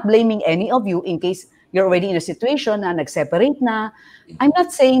I'm not blaming any of you in case you're already in a situation na nag-separate na. I'm not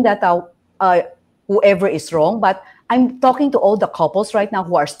saying that whoever is wrong, but I'm talking to all the couples right now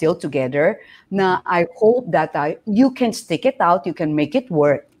who are still together, na I hope that you can stick it out, you can make it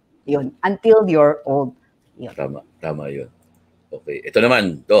work, yun, until you're old. Yun. Tama yun. Okay. Ito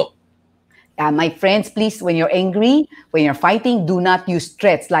naman, Doc. My friends, please, when you're angry, when you're fighting, do not use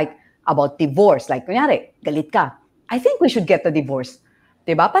threats like about divorce. Like, kunyari, galit ka. I think we should get a divorce.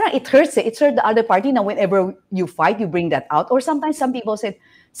 Diba? Parang it hurts the other party na whenever you fight, you bring that out. Or sometimes some people said,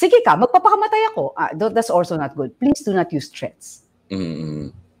 sige ka, magpapakamatay ako. That's also not good. Please do not use threats.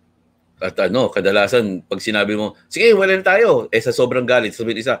 At kadalasan, pag sinabi mo, sige, wala na tayo. Sa sobrang galit,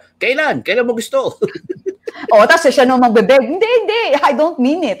 sabihin isa, kailan mo gusto? Tapos siya nung magbebeg, hindi, I don't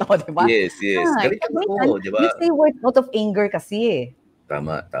mean it. Diba? Yes. Galit ako, diba? You say words out of anger kasi.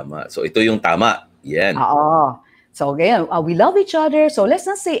 Tama. So, ito yung tama. Yan. So again, we love each other. So let's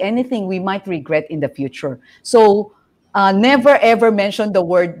not say anything we might regret in the future. So never ever mention the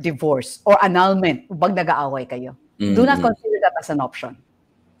word divorce or annulment pag nag-aaway kayo. Do not consider that as an option.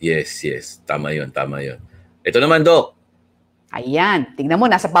 Yes. Tama yun. Ito naman, Doc. Ayan. Tingnan mo,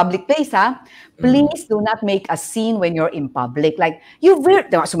 nasa public place, ha? Please do not make a scene when you're in public. Like,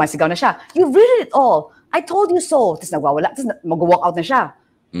 sumasigaw na siya. You've written it all. I told you so. Tapos nagwawala. Tapos mag-walk out na siya.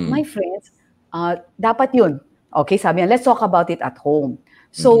 My friends, dapat yun. Okay, sabi niya, let's talk about it at home.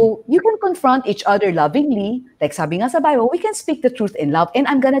 So, you can confront each other lovingly. Like sabi nga sa Bible, we can speak the truth in love. And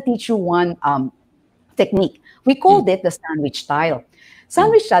I'm gonna teach you one technique. We called it the sandwich style.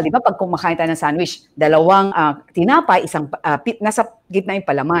 Sandwich style, di ba? Pag kumakain tayo ng sandwich, dalawang tinapay, isang nasa gitna yung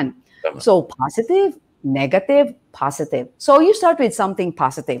palaman. So, positive, negative, positive. So, you start with something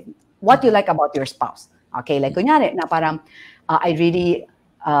positive. What you like about your spouse. Okay, like kunyari, na parang, I really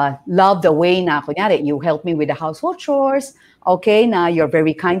love the way na, kunyari, you help me with the household chores, okay, na you're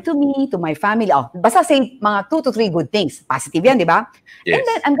very kind to me, to my family. Basta say mga 2 to 3 good things. Positive yan, di ba? Yes. And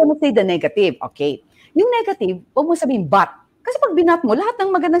then, I'm gonna say the negative, okay? Yung negative, huwag mo sabihin, but. Kasi pag binat mo, lahat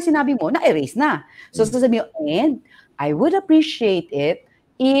ng magandang sinabi mo, na-erase na. So, sasabihin mo, and I would appreciate it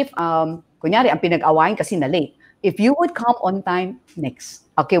if, kunyari, ang pinag-awayan kasi na late. If you would come on time next.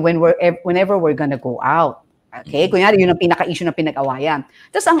 Okay, whenever we're gonna go out. Okay, kunyari, yun ang pinaka-issue na pinag-awayan.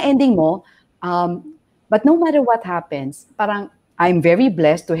 Tapos ang ending mo, but no matter what happens, parang, I'm very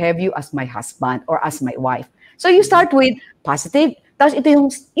blessed to have you as my husband or as my wife. So you start with positive, tapos ito yung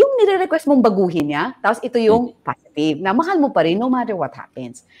nire-request mong baguhin niya, tapos ito yung positive, na mahal mo pa rin no matter what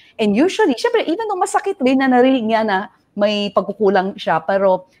happens. And usually, syempre, even though masakit rin na narinig niya na may pagkukulang siya,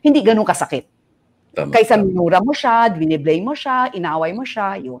 pero hindi ganun kasakit. Kaysa minura mo siya, biniblame mo siya, inaway mo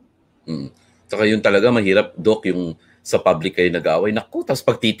siya, yun. Saka yun talaga mahirap, Doc, yung sa public kayo nag-away. Naku, tapos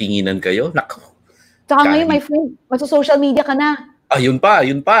pagtitinginan kayo, naku. Saka ngayon, my friend, social media ka na. Yun pa.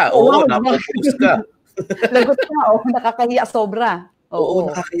 Oo, napopost ka. Lagot ka, nakakahiya sobra.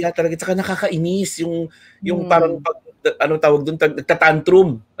 Oo, nakakahiya talaga. Saka nakakainis yung parang, ano tawag doon,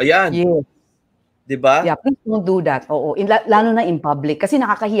 nagtatantrum. Ayan. Yes. Diba? Yeah, please don't do that. Oo, lalo na in public. Kasi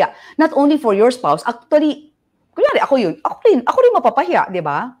nakakahiya. Not only for your spouse, actually, kunyari ako yun, ako rin mapapahiya, di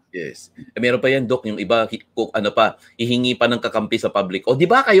ba? Yes. Meron pa yan, Doc, yung iba, hihingi pa ng kakampi sa public. O, di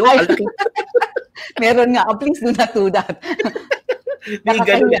ba kayo? Meron nga. Please do not do that. Di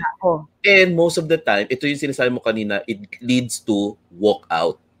ganun. Nakakahiya. Oh, And most of the time, ito yung sinasabi mo kanina, it leads to walk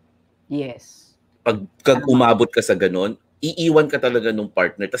out. yes. Pag Tama. umabot ka sa ganun, iiwan ka talaga ng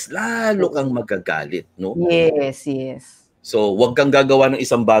partner, tas lalo kang magagalit, no? Yes, yes. So, wag kang gagawa ng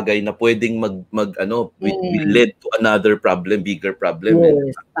isang bagay na pwedeng will lead to another problem, bigger problem.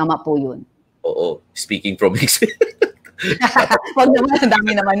 Yes, tama po yun. Oo, speaking from experience. Wag naman, ang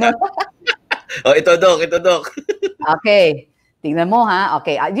dami naman nun. Oh, ito Doc. Okay. Tingnan mo ha.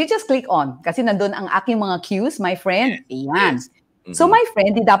 Okay, you just click on. Kasi nandun ang aking mga cues, my friend. Ayan. Yes. So my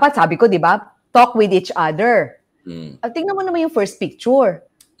friend, di dapat, sabi ko, di ba, talk with each other. Mm. Tingnan mo naman yung first picture.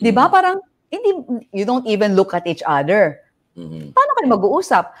 Di ba? Parang, you don't even look at each other. Paano kayo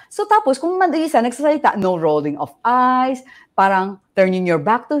mag-uusap? So tapos, kung mag-isa, nagsasalita, no rolling of eyes, parang turning your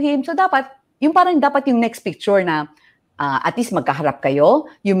back to him. So dapat yung next picture na at least magkaharap kayo,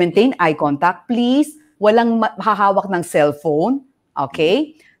 you maintain eye contact, please, walang hahawak ng cellphone,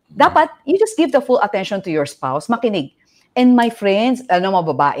 okay? Dapat, you just give the full attention to your spouse, makinig. And my friends, mga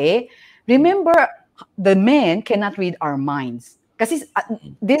babae, remember, the men cannot read our minds. Kasi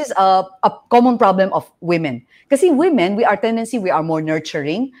this is a common problem of women. Kasi women, we are more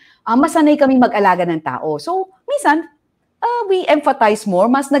nurturing. Masanay kami mag-alaga ng tao. So, minsan, we empathize more,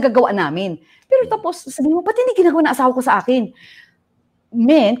 mas nagagawa namin. Pero tapos, sabi mo, ba't hindi ginagawa na asawa ko sa akin?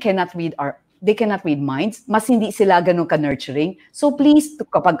 Men cannot read minds. Mas hindi sila ganun ka-nurturing. So please,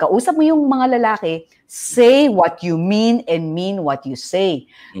 kapag kausap mo yung mga lalaki, say what you mean and mean what you say.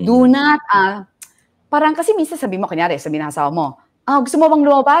 Do not, parang kasi minsan sabi mo, kunyari, sabi ng asawa mo, gusto mo bang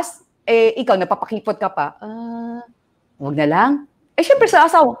lumabas? Ikaw, napapakipot ka pa. Wag na lang. Syempre sa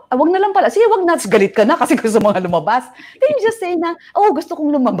asawa, wag na lang pala. Sige, wag na. Galit ka na kasi gusto mo nga lumabas. Then you just say na, gusto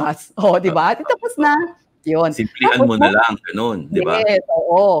kong lumabas. Di ba? Tapos na. Yun. Simplihan mo na lang, ganun, di ba? Yes,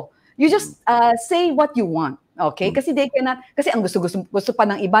 oo. You just say what you want, okay? Kasi kasi ang gusto pa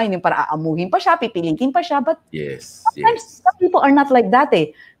ng iba, yung para aamuhin pa siya, pipilikin pa siya, but sometimes some people are not like that eh.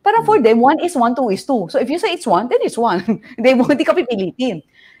 Para for them, 1 is 1, 2 is 2. So if you say it's 1, then it's 1. Hindi ka pipilitin.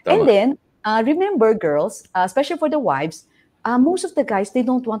 Tama. And then, remember girls, especially for the wives, most of the guys, they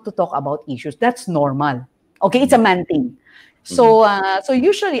don't want to talk about issues. That's normal. Okay, it's a man thing. So, so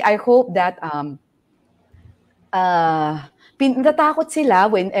usually, I hope that natatakot sila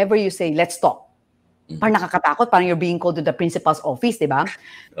whenever you say, let's talk. Parang nakakatakot, parang you're being called to the principal's office, di ba?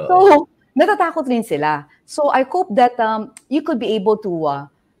 So, natatakot rin sila. So, I hope that you could be able to,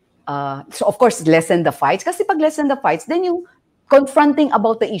 so of course, lessen the fights. Kasi pag lessen the fights, then yung confronting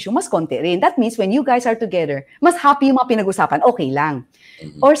about the issue, mas konti rin. That means when you guys are together, mas happy yung mga pinag-usapan, okay lang.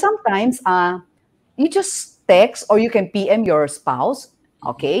 Or sometimes, you just text or you can PM your spouse,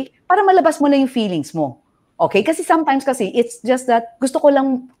 okay? Para malabas mo na yung feelings mo. Okay? Kasi sometimes kasi, it's just that gusto ko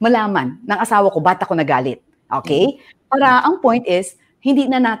lang malaman ng asawa ko, ba't ako nagalit. Okay? Para ang point is, hindi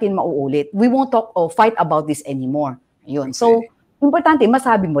na natin mauulit. We won't talk or fight about this anymore. Yun. So, importante,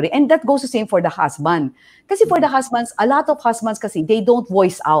 masabi mo rin. And that goes the same for the husband. Kasi for the husbands, a lot of husbands kasi, they don't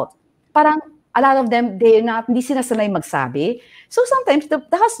voice out. Parang, a lot of them, hindi sila sanay magsabi. So sometimes,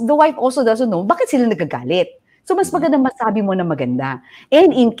 the wife also doesn't know, bakit sila nagagalit? So, mas maganda masabi mo na maganda.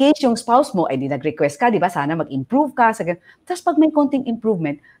 And in case yung spouse mo, di nag-request ka, di ba, sana mag-improve ka. Tapos pag may konting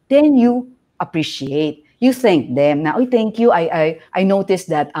improvement, then you appreciate. You thank them. Na, thank you. I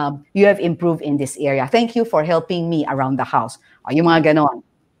noticed that you have improved in this area. Thank you for helping me around the house. Yung mga ganon.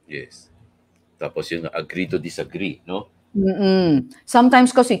 Yes. Tapos yung agree to disagree, no?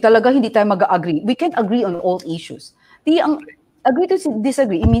 Sometimes kasi talaga hindi tayo mag-agree. We can't agree on all issues. Agree to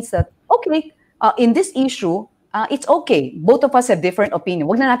disagree, it means that, okay, in this issue, it's okay. Both of us have different opinion.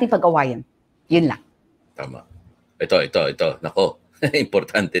 Huwag na natin pag-awayan. Yun lang. Tama. Ito. Nako,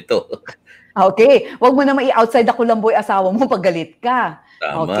 importante to. Okay. Huwag mo naman i-outside ako lang boy asawa mo pag galit ka.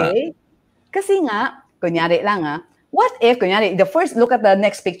 Tama. Okay? Kasi nga, kunyari lang what if, kunyari, the first look at the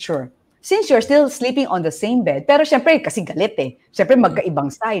next picture. Since you're still sleeping on the same bed, pero syempre, kasi galit eh. Syempre,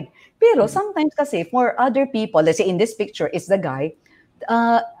 magkaibang side. Pero sometimes kasi, for other people, let's say in this picture, it's the guy,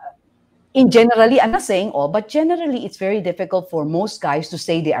 generally, I'm not saying all, but generally, it's very difficult for most guys to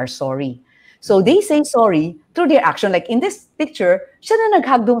say they are sorry. So they say sorry through their action. Like in this picture, siya na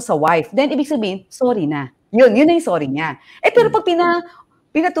nag-hug doon sa wife. Then, ibig sabihin, sorry na. Yun na yung sorry niya. Pero pag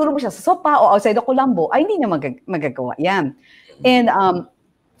pinaturo mo siya sa sopa o outside the kulambo, ay hindi niya magagawa yan. And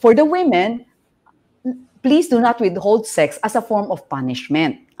for the women, please do not withhold sex as a form of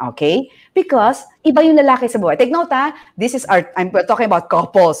punishment. Okay? Because iba yung lalaki sa buhay. Take note I'm talking about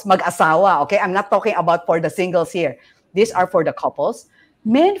couples, mag-asawa. Okay? I'm not talking about for the singles here. These are for the couples.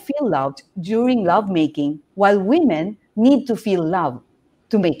 Men feel loved during lovemaking while women need to feel love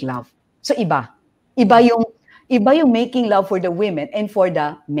to make love. So iba. Iba Iba yung making love for the women and for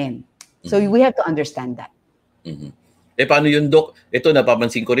the men. So we have to understand that. Eh, paano yun, Dok? Ito,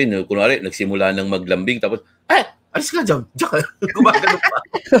 napapansin ko rin. Kunwari, nagsimula ng maglambing, tapos, alis ka dyan. Gumagano pa.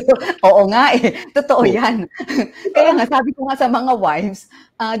 Oo nga eh. Totoo yan. Kaya nga, sabi ko nga sa mga wives,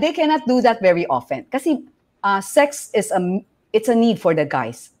 they cannot do that very often. Kasi sex is it's a need for the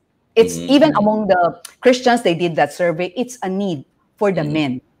guys. It's even among the Christians, they did that survey. It's a need for the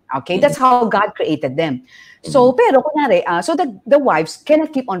men. Okay? That's how God created them. So, pero kunyari, so the wives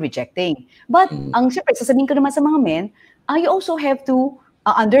cannot keep on rejecting. But, siyempre, sasabihin ko naman sa mga men, you also have to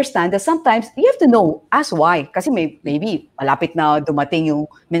understand that sometimes you have to know as why. Kasi maybe malapit na dumating yung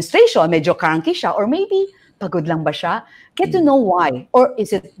menstruation, medyo cranky siya, or maybe pagod lang ba siya. Get to know why. Or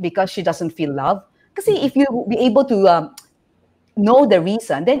is it because she doesn't feel love? Kasi if you be able to know the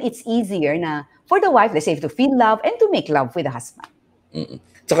reason, then it's easier na for the wife, let's say, to feel love and to make love with the husband.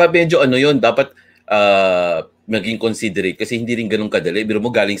 Tsaka medyo yun, dapat maging considerate kasi hindi rin ganun kadali. Biro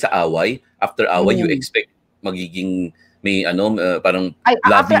mo galing sa away, after away you expect magiging may parang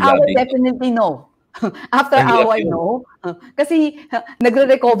after away loving. definitely no. After away no. Kasi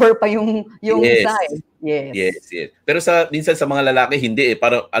nagre-recover pa yung Yes. isa eh. Yes. Pero minsan sa mga lalaki hindi eh,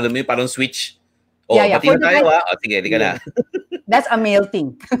 parang alam mo parang switch. Pati For na tayo sige, di ka na. That's a male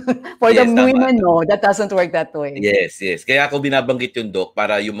thing. For the women, no, that doesn't work that way. Yes. Kaya ako binabanggit yung Doc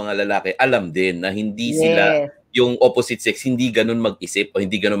para yung mga lalaki alam din na hindi sila yung opposite sex, hindi ganun mag-isip o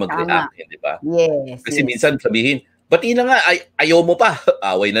hindi ganun mag-react, di ba? Yes. Kasi minsan sabihin, bati na nga, ayaw mo pa.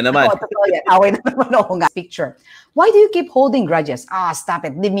 Away na naman. Totoo yan. Away na naman. Oo nga. Picture. Why do you keep holding grudges? Stop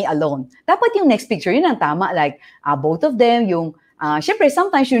it. Leave me alone. Dapat yung next picture, yun ang tama. Like, both of them, yung, syempre,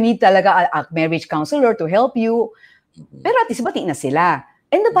 sometimes you need talaga a marriage counselor to help you. Pero at least bati na sila.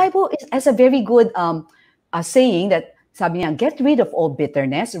 And the Bible has a very good saying that, sabi niya, get rid of all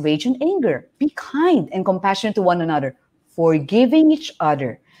bitterness, rage, and anger. Be kind and compassionate to one another, forgiving each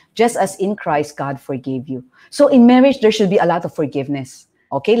other, just as in Christ God forgave you. So in marriage, there should be a lot of forgiveness.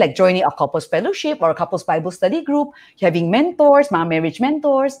 Okay, like joining a couples fellowship or a couples Bible study group, having mentors, mga marriage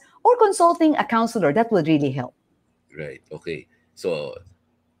mentors, or consulting a counselor. That would really help. Right, okay. So,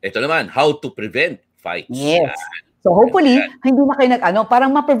 ito naman, how to prevent fights. Yes. So hopefully, hindi na kayo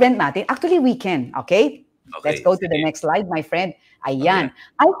parang ma-prevent natin. Actually, we can, okay? Let's go to the next slide, my friend. Ayan.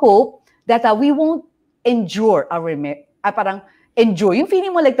 Okay. I hope that we won't endure parang enjoy. Yung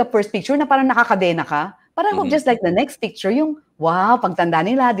feeling mo like the first picture na parang nakakadena ka. Parang hope just like the next picture, yung wow, pagtanda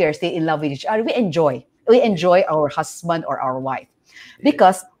nila, they're still in love with each other. We enjoy our husband or our wife.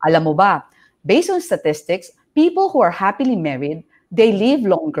 Because, alam mo ba, based on statistics, people who are happily married, they live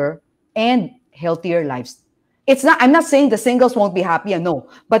longer and healthier lives. I'm not saying the singles won't be happy, no.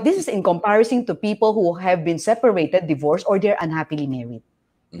 But this is in comparison to people who have been separated, divorced, or they're unhappily married.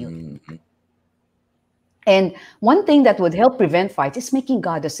 And one thing that would help prevent fights is making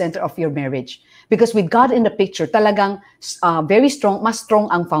God the center of your marriage. Because with God in the picture, talagang very strong, mas strong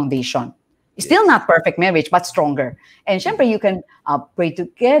ang foundation. Still not perfect marriage, but stronger. And syempre, you can pray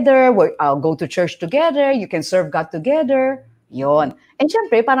together, go to church together, you can serve God together. Yon. And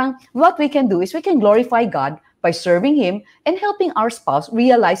syempre, parang what we can do is we can glorify God by serving Him and helping our spouse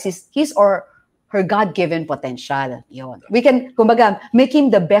realize his or her God-given potential. Yon. We can, kumbaga, make him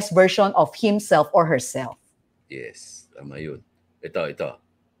the best version of himself or herself. Yes, tama yun. Ito.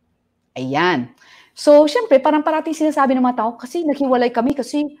 Ayan. So, syempre, parang parating sinasabi ng mga tao, kasi naghiwalay kami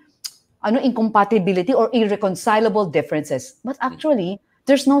kasi incompatibility or irreconcilable differences. But actually,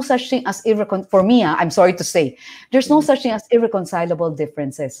 there's no such thing as for me, I'm sorry to say, there's no such thing as irreconcilable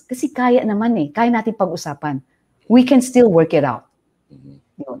differences. Kasi kaya naman kaya natin pag-usapan. We can still work it out.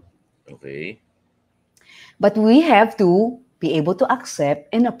 Yun. Okay. But we have to be able to accept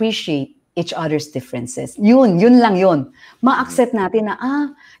and appreciate each other's differences. Yun lang yun. Ma-accept natin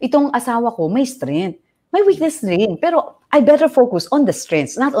na, itong asawa ko may strength. May weakness rin. Pero I better focus on the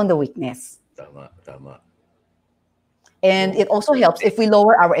strengths, not on the weakness. Tama. And it also helps if we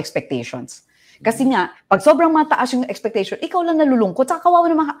lower our expectations. Kasi nga, pag sobrang mataas yung expectation, ikaw lang nalulungkot. Saka kawawa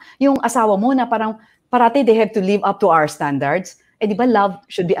naman yung asawa mo na parang parati they have to live up to our standards. Di ba love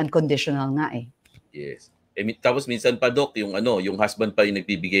should be unconditional nga Yes. Tapos minsan pa, Doc, yung husband pa yung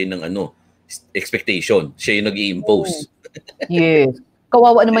nagbibigay ng expectation. Siya yung nag-i-impose. Yes.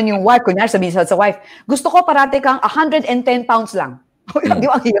 Kawawa naman yung wife. Kunyari sabihin sa wife, gusto ko parati kang 110 pounds lang. Di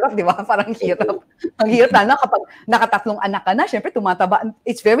ba? Ang hirap, di ba? Parang hirap. Ang hirap na kapag nakatatlong anak ka na, syempre tumataba.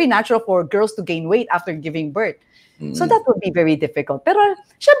 It's very natural for girls to gain weight after giving birth. So that would be very difficult. Pero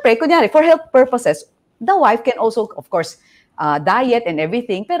syempre, kunyari, for health purposes, the wife can also, of course, diet and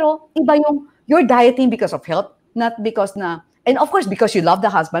everything. Pero iba yung you're dieting because of health, not because na And of course, because you love the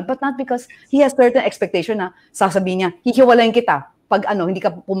husband, but not because he has certain expectation na sasabihin niya, hihiwalayin kita pag hindi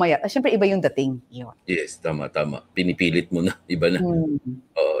ka pumayat. Siyempre, iba yung dating. Yun. Yes, tama. Pinipilit mo na, iba na. Hmm.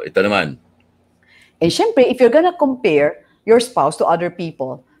 Ito naman. And syempre, if you're gonna compare your spouse to other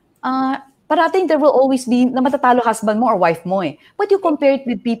people, parating there will always be na matatalo husband mo or wife mo eh. But you compare it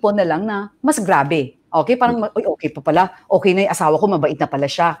with people na lang na mas grabe. Okay, parang, okay pa pala. Okay na yung asawa ko, mabait na pala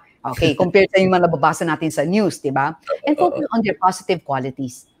siya. Okay, compared sa yung mga nababasa natin sa news, di ba? And focus on their positive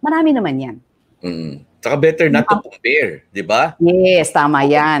qualities. Marami naman yan. Saka better not to compare, di ba? Yes, tama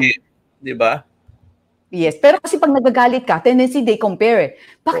yan. Di ba? Yes, pero kasi pag nagagalit ka, tendency they compare.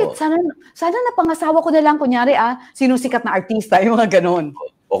 Bakit sana napangasawa ko na lang, kunyari sinong sikat na artista, yung mga ganon.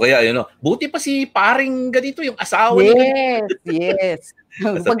 O kaya, buti pa si paring ganito, yung asawa niya. Yes.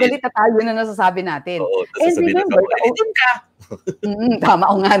 Paggalit na tayo na nasasabi natin. And remember, tama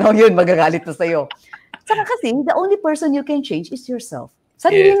o nga, yun, magagalit na sa'yo. Saka kasi, the only person you can change is yourself.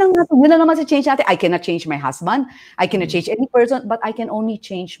 Sarili lang natin. Yun lang naman si change natin. I cannot change my husband. I cannot change any person, but I can only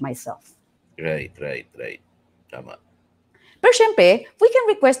change myself. Right. Tama. Pero syempre, we can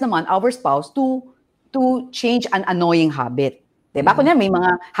request naman our spouse to change an annoying habit. Diba? Kunya may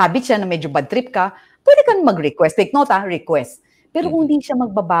mga habits siya na medyo bad trip ka, pwede kang mag-request. Take note, request. Pero kung hindi siya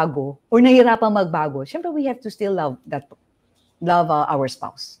magbabago or nahihirapan magbago, syempre we have to still love our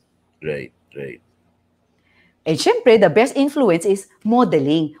spouse. Right. And syempre, the best influence is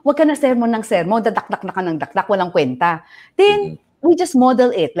modeling. Huwag ka na sermon ng sermon, dadakdak na ka ng dakdak, walang kwenta. Then, we just model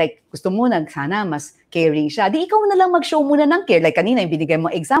it. Like, gusto mo sana mas caring siya. Di ikaw na lang mag-show muna ng care. Like kanina, yung binigay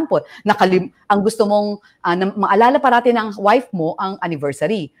mo example, ang gusto mong maalala parati ng wife mo ang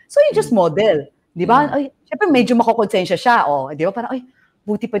anniversary. So, you just model. Di ba? Ay, syempre, medyo makokonsensya siya. Di ba? Parang,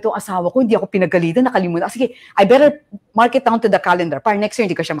 buti pa itong asawa ko, hindi ako pinagalitan, nakalimutan. Sige, I better mark it down to the calendar para next year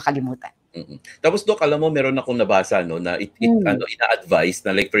hindi ko siya makalimutan. Tapos, Doc, alam mo, meron akong nabasa, na ina-advise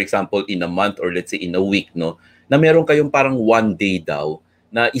na like, for example, in a month or let's say in a week, na meron kayong parang one day daw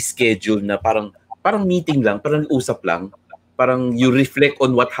na schedule na parang meeting lang, parang usap lang, parang you reflect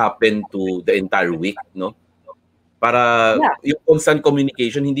on what happened to the entire week, Para yung constant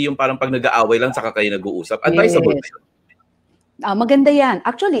communication, hindi yung parang pag nag-aaway lang saka kayo nag-uusap. Advisable ba yun? Maganda yan.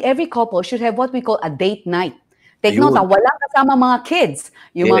 Actually, every couple should have what we call a date night. Take note, walang kasama mga kids.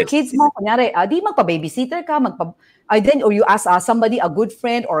 Yung mga kids mo, kunyari, di magpa-babysitter ka, or you ask somebody, a good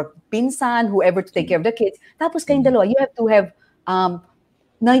friend or pinsan, whoever to take care of the kids. Tapos kayong dalawa, you have to have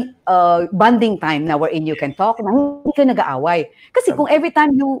bonding time na wherein you can talk na hindi kayo nag-aaway. Kasi kung every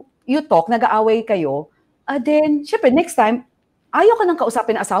time you talk, nag-aaway kayo, then, syempre, next time, ayaw ka nang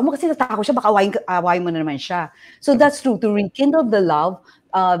kausapin ng asawa mo kasi natakot siya, baka awayin mo na naman siya. So that's true. To rekindle the love,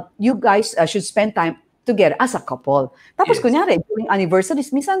 you guys should spend time together as a couple. Tapos kunyari, during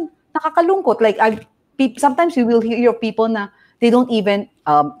anniversaries, minsan nakakalungkot. Like, sometimes you will hear people na they don't even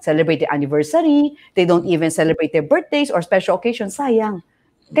celebrate their anniversary, they don't even celebrate their birthdays or special occasions. Sayang.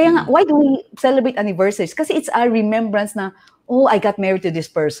 Kaya nga, why do we celebrate anniversaries? Kasi it's a remembrance na, I got married to this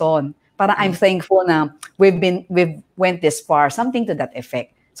person. Parang I'm thankful na we've went this far, something to that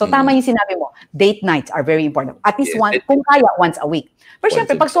effect. So tama yung sinabi mo, date nights are very important. At least kung kaya, once a week. Pero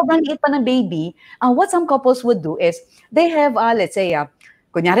syempre, pag sobrang liit pa ng baby, what some couples would do is, they have, let's say,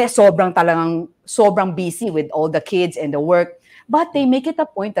 kunyari, sobrang busy with all the kids and the work, but they make it a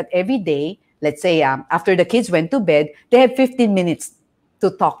point that every day, let's say, after the kids went to bed, they have 15 minutes to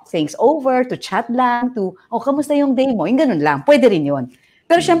talk things over, to chat lang, kamusta yung day mo? Yung ganun lang, pwede rin yun.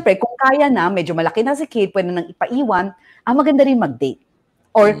 Pero syempre, kung kaya na, medyo malaki na si kid, pwede nang ipaiwan, maganda rin mag-date.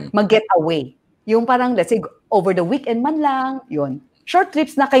 Or mag-get away. Yung parang, let's say, over the weekend man lang, yun. Short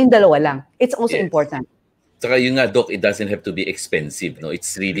trips na kayong dalawa lang. It's also important. Saka yun nga, Doc, it doesn't have to be expensive, no?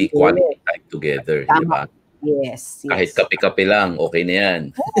 It's really quality time together, di ba? Yes. Kahit kape-kape lang, okay na yan.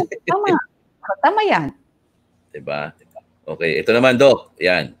 Tama. Tama yan. Di ba? Okay, ito naman, Doc.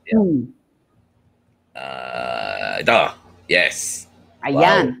 Yan. Ito. Yes.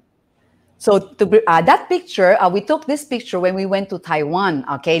 Ayan. Wow. So that picture, we took this picture when we went to Taiwan,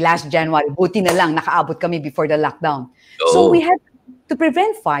 last January. Buti na lang, nakaabot kami before the lockdown. So we had to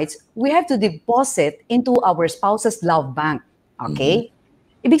prevent fights, we have to deposit into our spouse's love bank.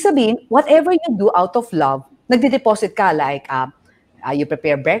 Ibig sabihin, whatever you do out of love, nagde-deposit ka like you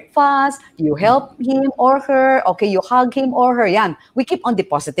prepare breakfast, you help him or her, you hug him or her, yan. We keep on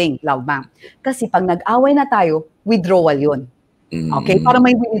depositing love bank. Kasi pag nag-away na tayo, withdrawal yun. Para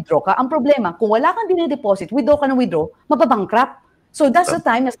may withdraw ka. Ang problema, kung wala kang dine-deposit, withdraw ka ng withdraw, mababankrupt. So that's the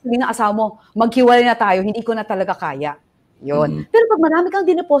time na sabihin ng asawa mo, maghiwalay na tayo, hindi ko na talaga kaya. Yun. Pero pag marami kang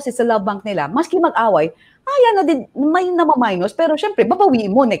dineposit sa love bank nila, maski mag-away, yan na din, may namaminus, pero syempre,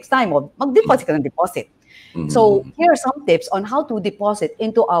 babawiin mo next time, mag-deposit ka ng deposit. So here are some tips on how to deposit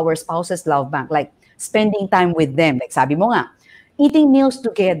into our spouse's love bank, like spending time with them. Like sabi mo nga, eating meals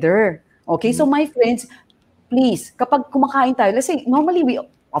together. Okay, so my friends, please, kapag kumakain tayo, let's say, normally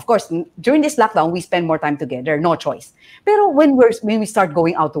of course, during this lockdown, we spend more time together, no choice. Pero when we start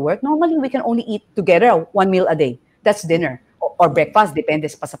going out to work, normally we can only eat together 1 meal a day. That's dinner or breakfast, depende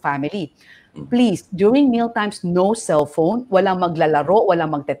pa sa family. Please, during meal times, no cell phone, walang maglalaro,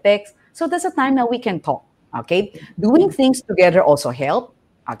 walang magte-text. So that's a time that we can talk. Okay? Doing things together also help.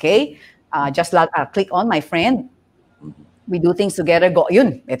 Okay? Just like click on my friend. We do things together. Ito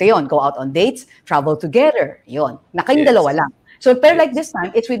yun. Go out on dates, travel together. Yun. Na kayong dalawa lang. So, pero like this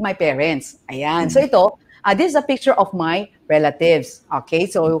time, it's with my parents. Ayan. So ito, this is a picture of my relatives. Okay?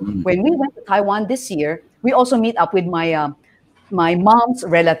 So, when we went to Taiwan this year, we also meet up with my mom's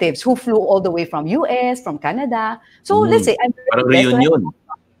relatives who flew all the way from US, from Canada. So, let's say, I'm parang reunion.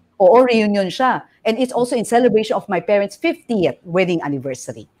 Oo, reunion siya. And it's also in celebration of my parents' 50th wedding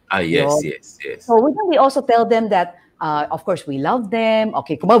anniversary. Yes. So we also tell them that, of course, we love them.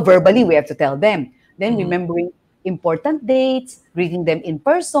 Okay, verbally, we have to tell them. Then remembering important dates, greeting them in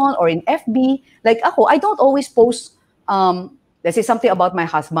person or in FB. Like ako, I don't always post, let's say something about my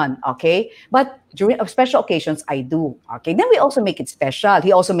husband, okay? But during special occasions, I do, okay? Then we also make it special.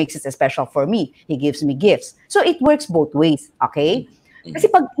 He also makes it special for me. He gives me gifts. So it works both ways, okay? Kasi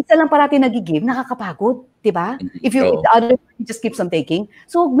pag isa lang parati nag-give, nakakapagod, di ba? If the other just keeps on taking.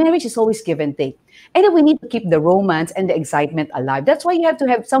 So marriage is always give and take. And then we need to keep the romance and the excitement alive. That's why you have to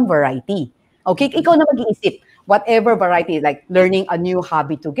have some variety. Okay? Ikaw na mag-iisip. Whatever variety, like learning a new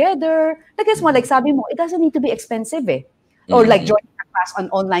hobby together. Like sabi mo, it doesn't need to be expensive eh. Or like joining an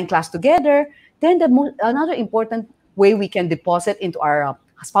online class together. Then another important way we can deposit into our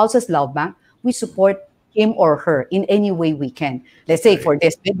spouse's love bank, we support him or her in any way we can. Let's say for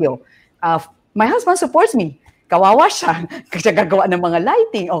this video, my husband supports me. Kawawa siya. Kasi gagawa ng mga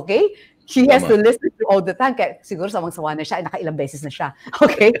lighting, okay? He has to listen to all the time. Kaya siguro sawang-sawa na siya, nakailang beses na siya.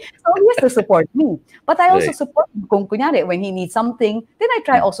 Okay? So he has to support me. But I also support him. Kung kunyari, when he needs something, then I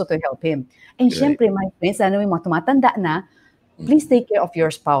try also to help him. And syempre, my friends, ano yung mga tumatanda na, please take care of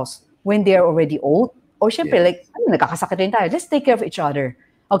your spouse when they're already old. Or syempre, like, nagkakasakit rin tayo. Let's take care of each other.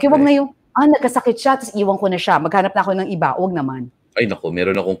 Okay, wag na yung, nagkasakit siya, tapos iwan ko na siya. Maghanap na ako ng iba. Huwag naman. Ay, naku,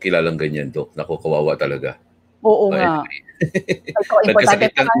 meron akong kilalang ganyan, Dok. Naku, kawawa talaga. Oo nga.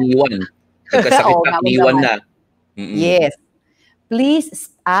 Nagkasakit ng iwan. Nagkasakit ng iwan na. Yes.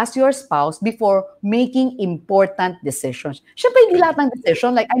 Please ask your spouse before making important decisions. Siyempre, hindi lahat ng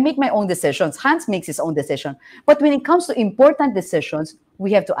decision. Like, I make my own decisions. Hans makes his own decision. But when it comes to important decisions,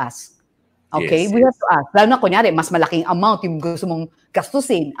 we have to ask. Okay? We have to ask. Lalo na, kunyari, mas malaking amount yung gusto mong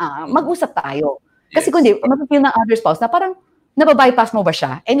gastusin. Mag-usap tayo. Kasi kundi, mapapil ng other spouse na parang nababypass mo ba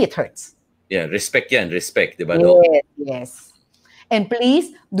siya and it hurts. Yeah, respect yan. Respect, di ba? Yes. And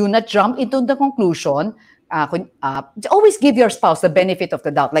please, do not jump into the conclusion. Always give your spouse the benefit of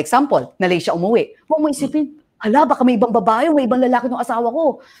the doubt. Like example, nalate siya umuwi. Huwag mo isipin, hala, baka may ibang babae, may ibang lalaki ng asawa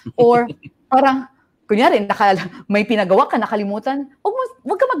ko. Or parang, kunyari, may pinagawa ka, nakalimutan.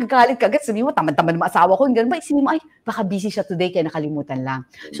 Huwag ka magagalit kagad. Sabihin mo, tamad-tamad mo asawa ko. Ganun ba? Isipin mo, ay, baka busy siya today, kaya nakalimutan lang.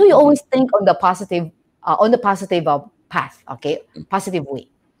 So you always think on the positive path. Okay? Positive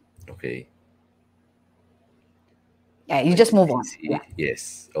way. Okay. Yeah, you just move on. Yeah.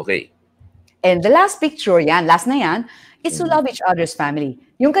 Yes. Okay. And the last picture, last na yan, is to love each other's family.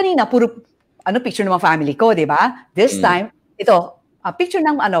 Yung kanina, puro, picture ng mga family ko, di ba? This time, ito, picture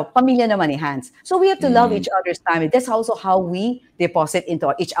ng, pamilya naman ni Hans. So we have to love each other's family. That's also how we deposit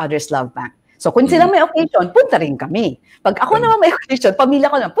into each other's love bank. So kung sila may occasion, punta rin kami. Pag ako naman may occasion,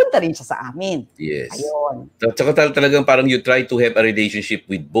 pamilya ko naman, punta rin siya sa amin. Yes. Ayun. Tsaka talagang parang you try to have a relationship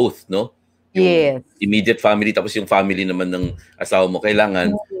with both, no? Yung immediate family, tapos yung family naman ng asawa mo,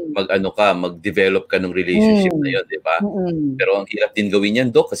 kailangan mag-develop ka ng relationship na yun, di ba? Pero ang hirap din gawin yan,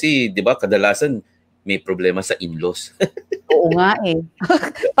 Doc, kasi, di ba, kadalasan may problema sa in-laws. Oo nga eh.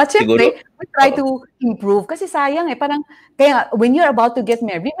 But syempre, we try to improve kasi sayang eh. Parang, kaya when you're about to get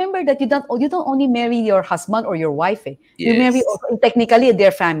married, remember that you don't only marry your husband or your wife eh. You marry also, technically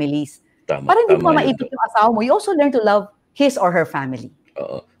their families. Parang hindi mo maipit yung asawa mo. You also learn to love his or her family.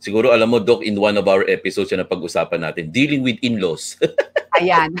 Siguro alam mo, Doc, in one of our episodes na pag-usapan natin, dealing with in-laws.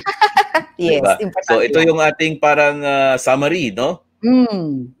 Ayan. Yes. Diba? So ito yung ating parang summary, no?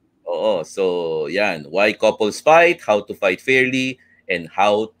 Oo. So yan. Why couples fight, how to fight fairly, and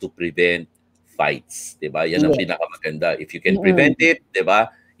how to prevent fights. Diba? Yan ang pinakamaganda. If you can prevent it, diba?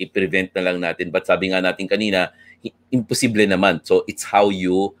 I-prevent na lang natin. But sabi nga natin kanina, imposible naman. So it's how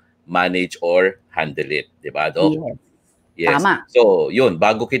you manage or handle it. Diba, Doc? Yes. Yes. Tama. So, yun,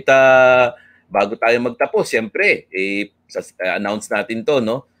 bago kita bago tayo magtapos, siyempre, announce natin to,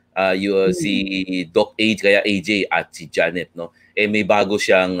 no? Si Doc Age, kaya AJ at si Janet, no? May bago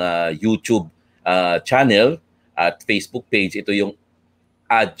siyang YouTube channel at Facebook page. Ito yung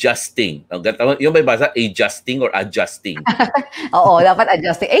Adjusting. Yung may basa, adjusting or adjusting? Oo, dapat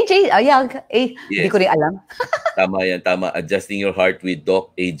adjusting. AJ, hindi ko rin alam. Tama yan, tama. Adjusting Your Heart with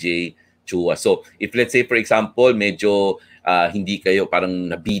Doc AJ Chua. So, if let's say, for example, medyo hindi kayo, parang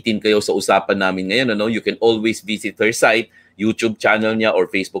nabitin kayo sa usapan namin ngayon, ano, you can always visit her site, YouTube channel niya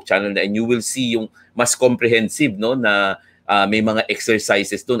or Facebook channel niya, and you will see yung mas comprehensive, no, na may mga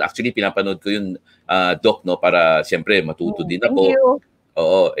exercises doon. Actually, pinapanood ko yun, Doc, no, para siyempre matuto din ako. Thank you.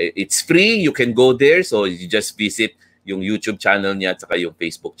 Oo, it's free. You can go there. So, you just visit yung YouTube channel niya at saka yung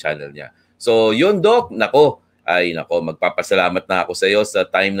Facebook channel niya. So, yun, Doc. Nako, magpapasalamat na ako sa iyo sa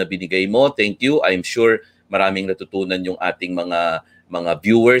time na binigay mo. Thank you. I'm sure maraming natutunan yung ating mga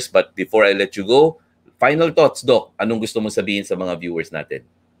viewers. But before I let you go, final thoughts, Doc. Anong gusto mong sabihin sa mga viewers natin?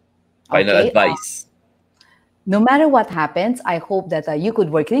 Final advice. No matter what happens, I hope that you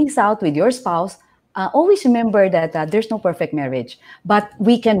could work things out with your spouse. Always remember that there's no perfect marriage, but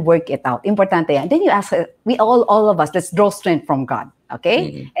we can work it out. Importante yan. Then you ask, we all of us, let's draw strength from God.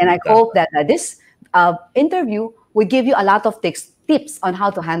 Okay? And I hope that this interview will give you a lot of tips on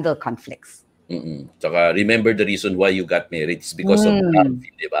how to handle conflicts. Tsaka remember the reason why you got married is because of love,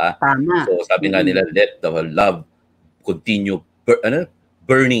 di ba? Tama. So sabi nga nila, let the love continue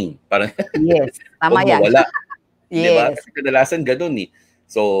burning. Parang yes, tama yan. Wala. Yes. Diba? Kasi kadalasan ganun eh.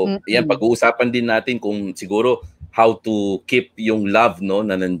 So, yan, pag-uusapan din natin kung siguro how to keep yung love, no,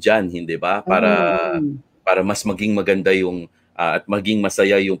 na nandyan, hindi ba? Para mas maging maganda yung at maging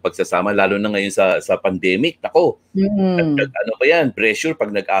masaya yung pagsasama, lalo na ngayon sa pandemic. Ako, ano pa yan? Pressure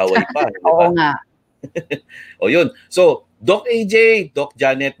pag nag-away pa. Oo nga. O yun. So, Doc AJ, Doc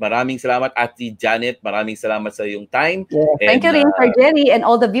Janet, maraming salamat. Ate Janet, maraming salamat sa iyong time. Yeah, thank you rin for Jerry and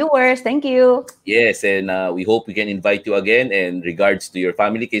all the viewers. Thank you. Yes, and we hope we can invite you again. And regards to your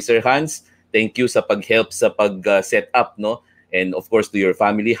family, kay Sir Hans, thank you sa pag-help sa pag-set up, no? And of course, to your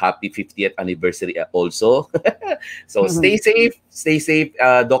family, happy 50th anniversary also. So stay safe,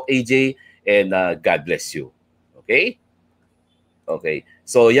 Doc AJ, and God bless you. Okay? Okay.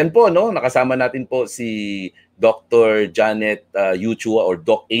 So yan po, no? Nakasama natin po si Dr. Janet Yuchua or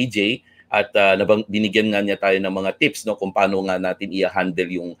Doc AJ at binigyan nga niya tayo ng mga tips, no, kung paano nga natin i-handle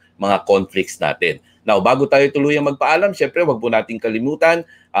yung mga conflicts natin. Now, bago tayo tuluyang magpaalam, syempre wag po nating kalimutan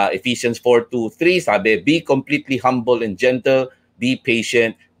Ephesians 4:2-3, sabi, be completely humble and gentle, be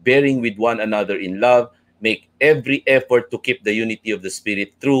patient, bearing with one another in love, make every effort to keep the unity of the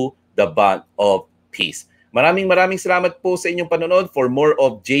Spirit through the bond of peace. Maraming salamat po sa inyong panonood. For more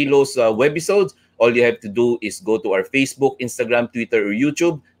of JLo's webisodes, all you have to do is go to our Facebook, Instagram, Twitter, or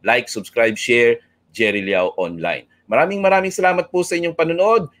YouTube. Like, subscribe, share, Jerry Liao Online. Maraming salamat po sa inyong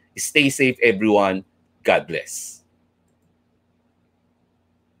panonood. Stay safe, everyone. God bless.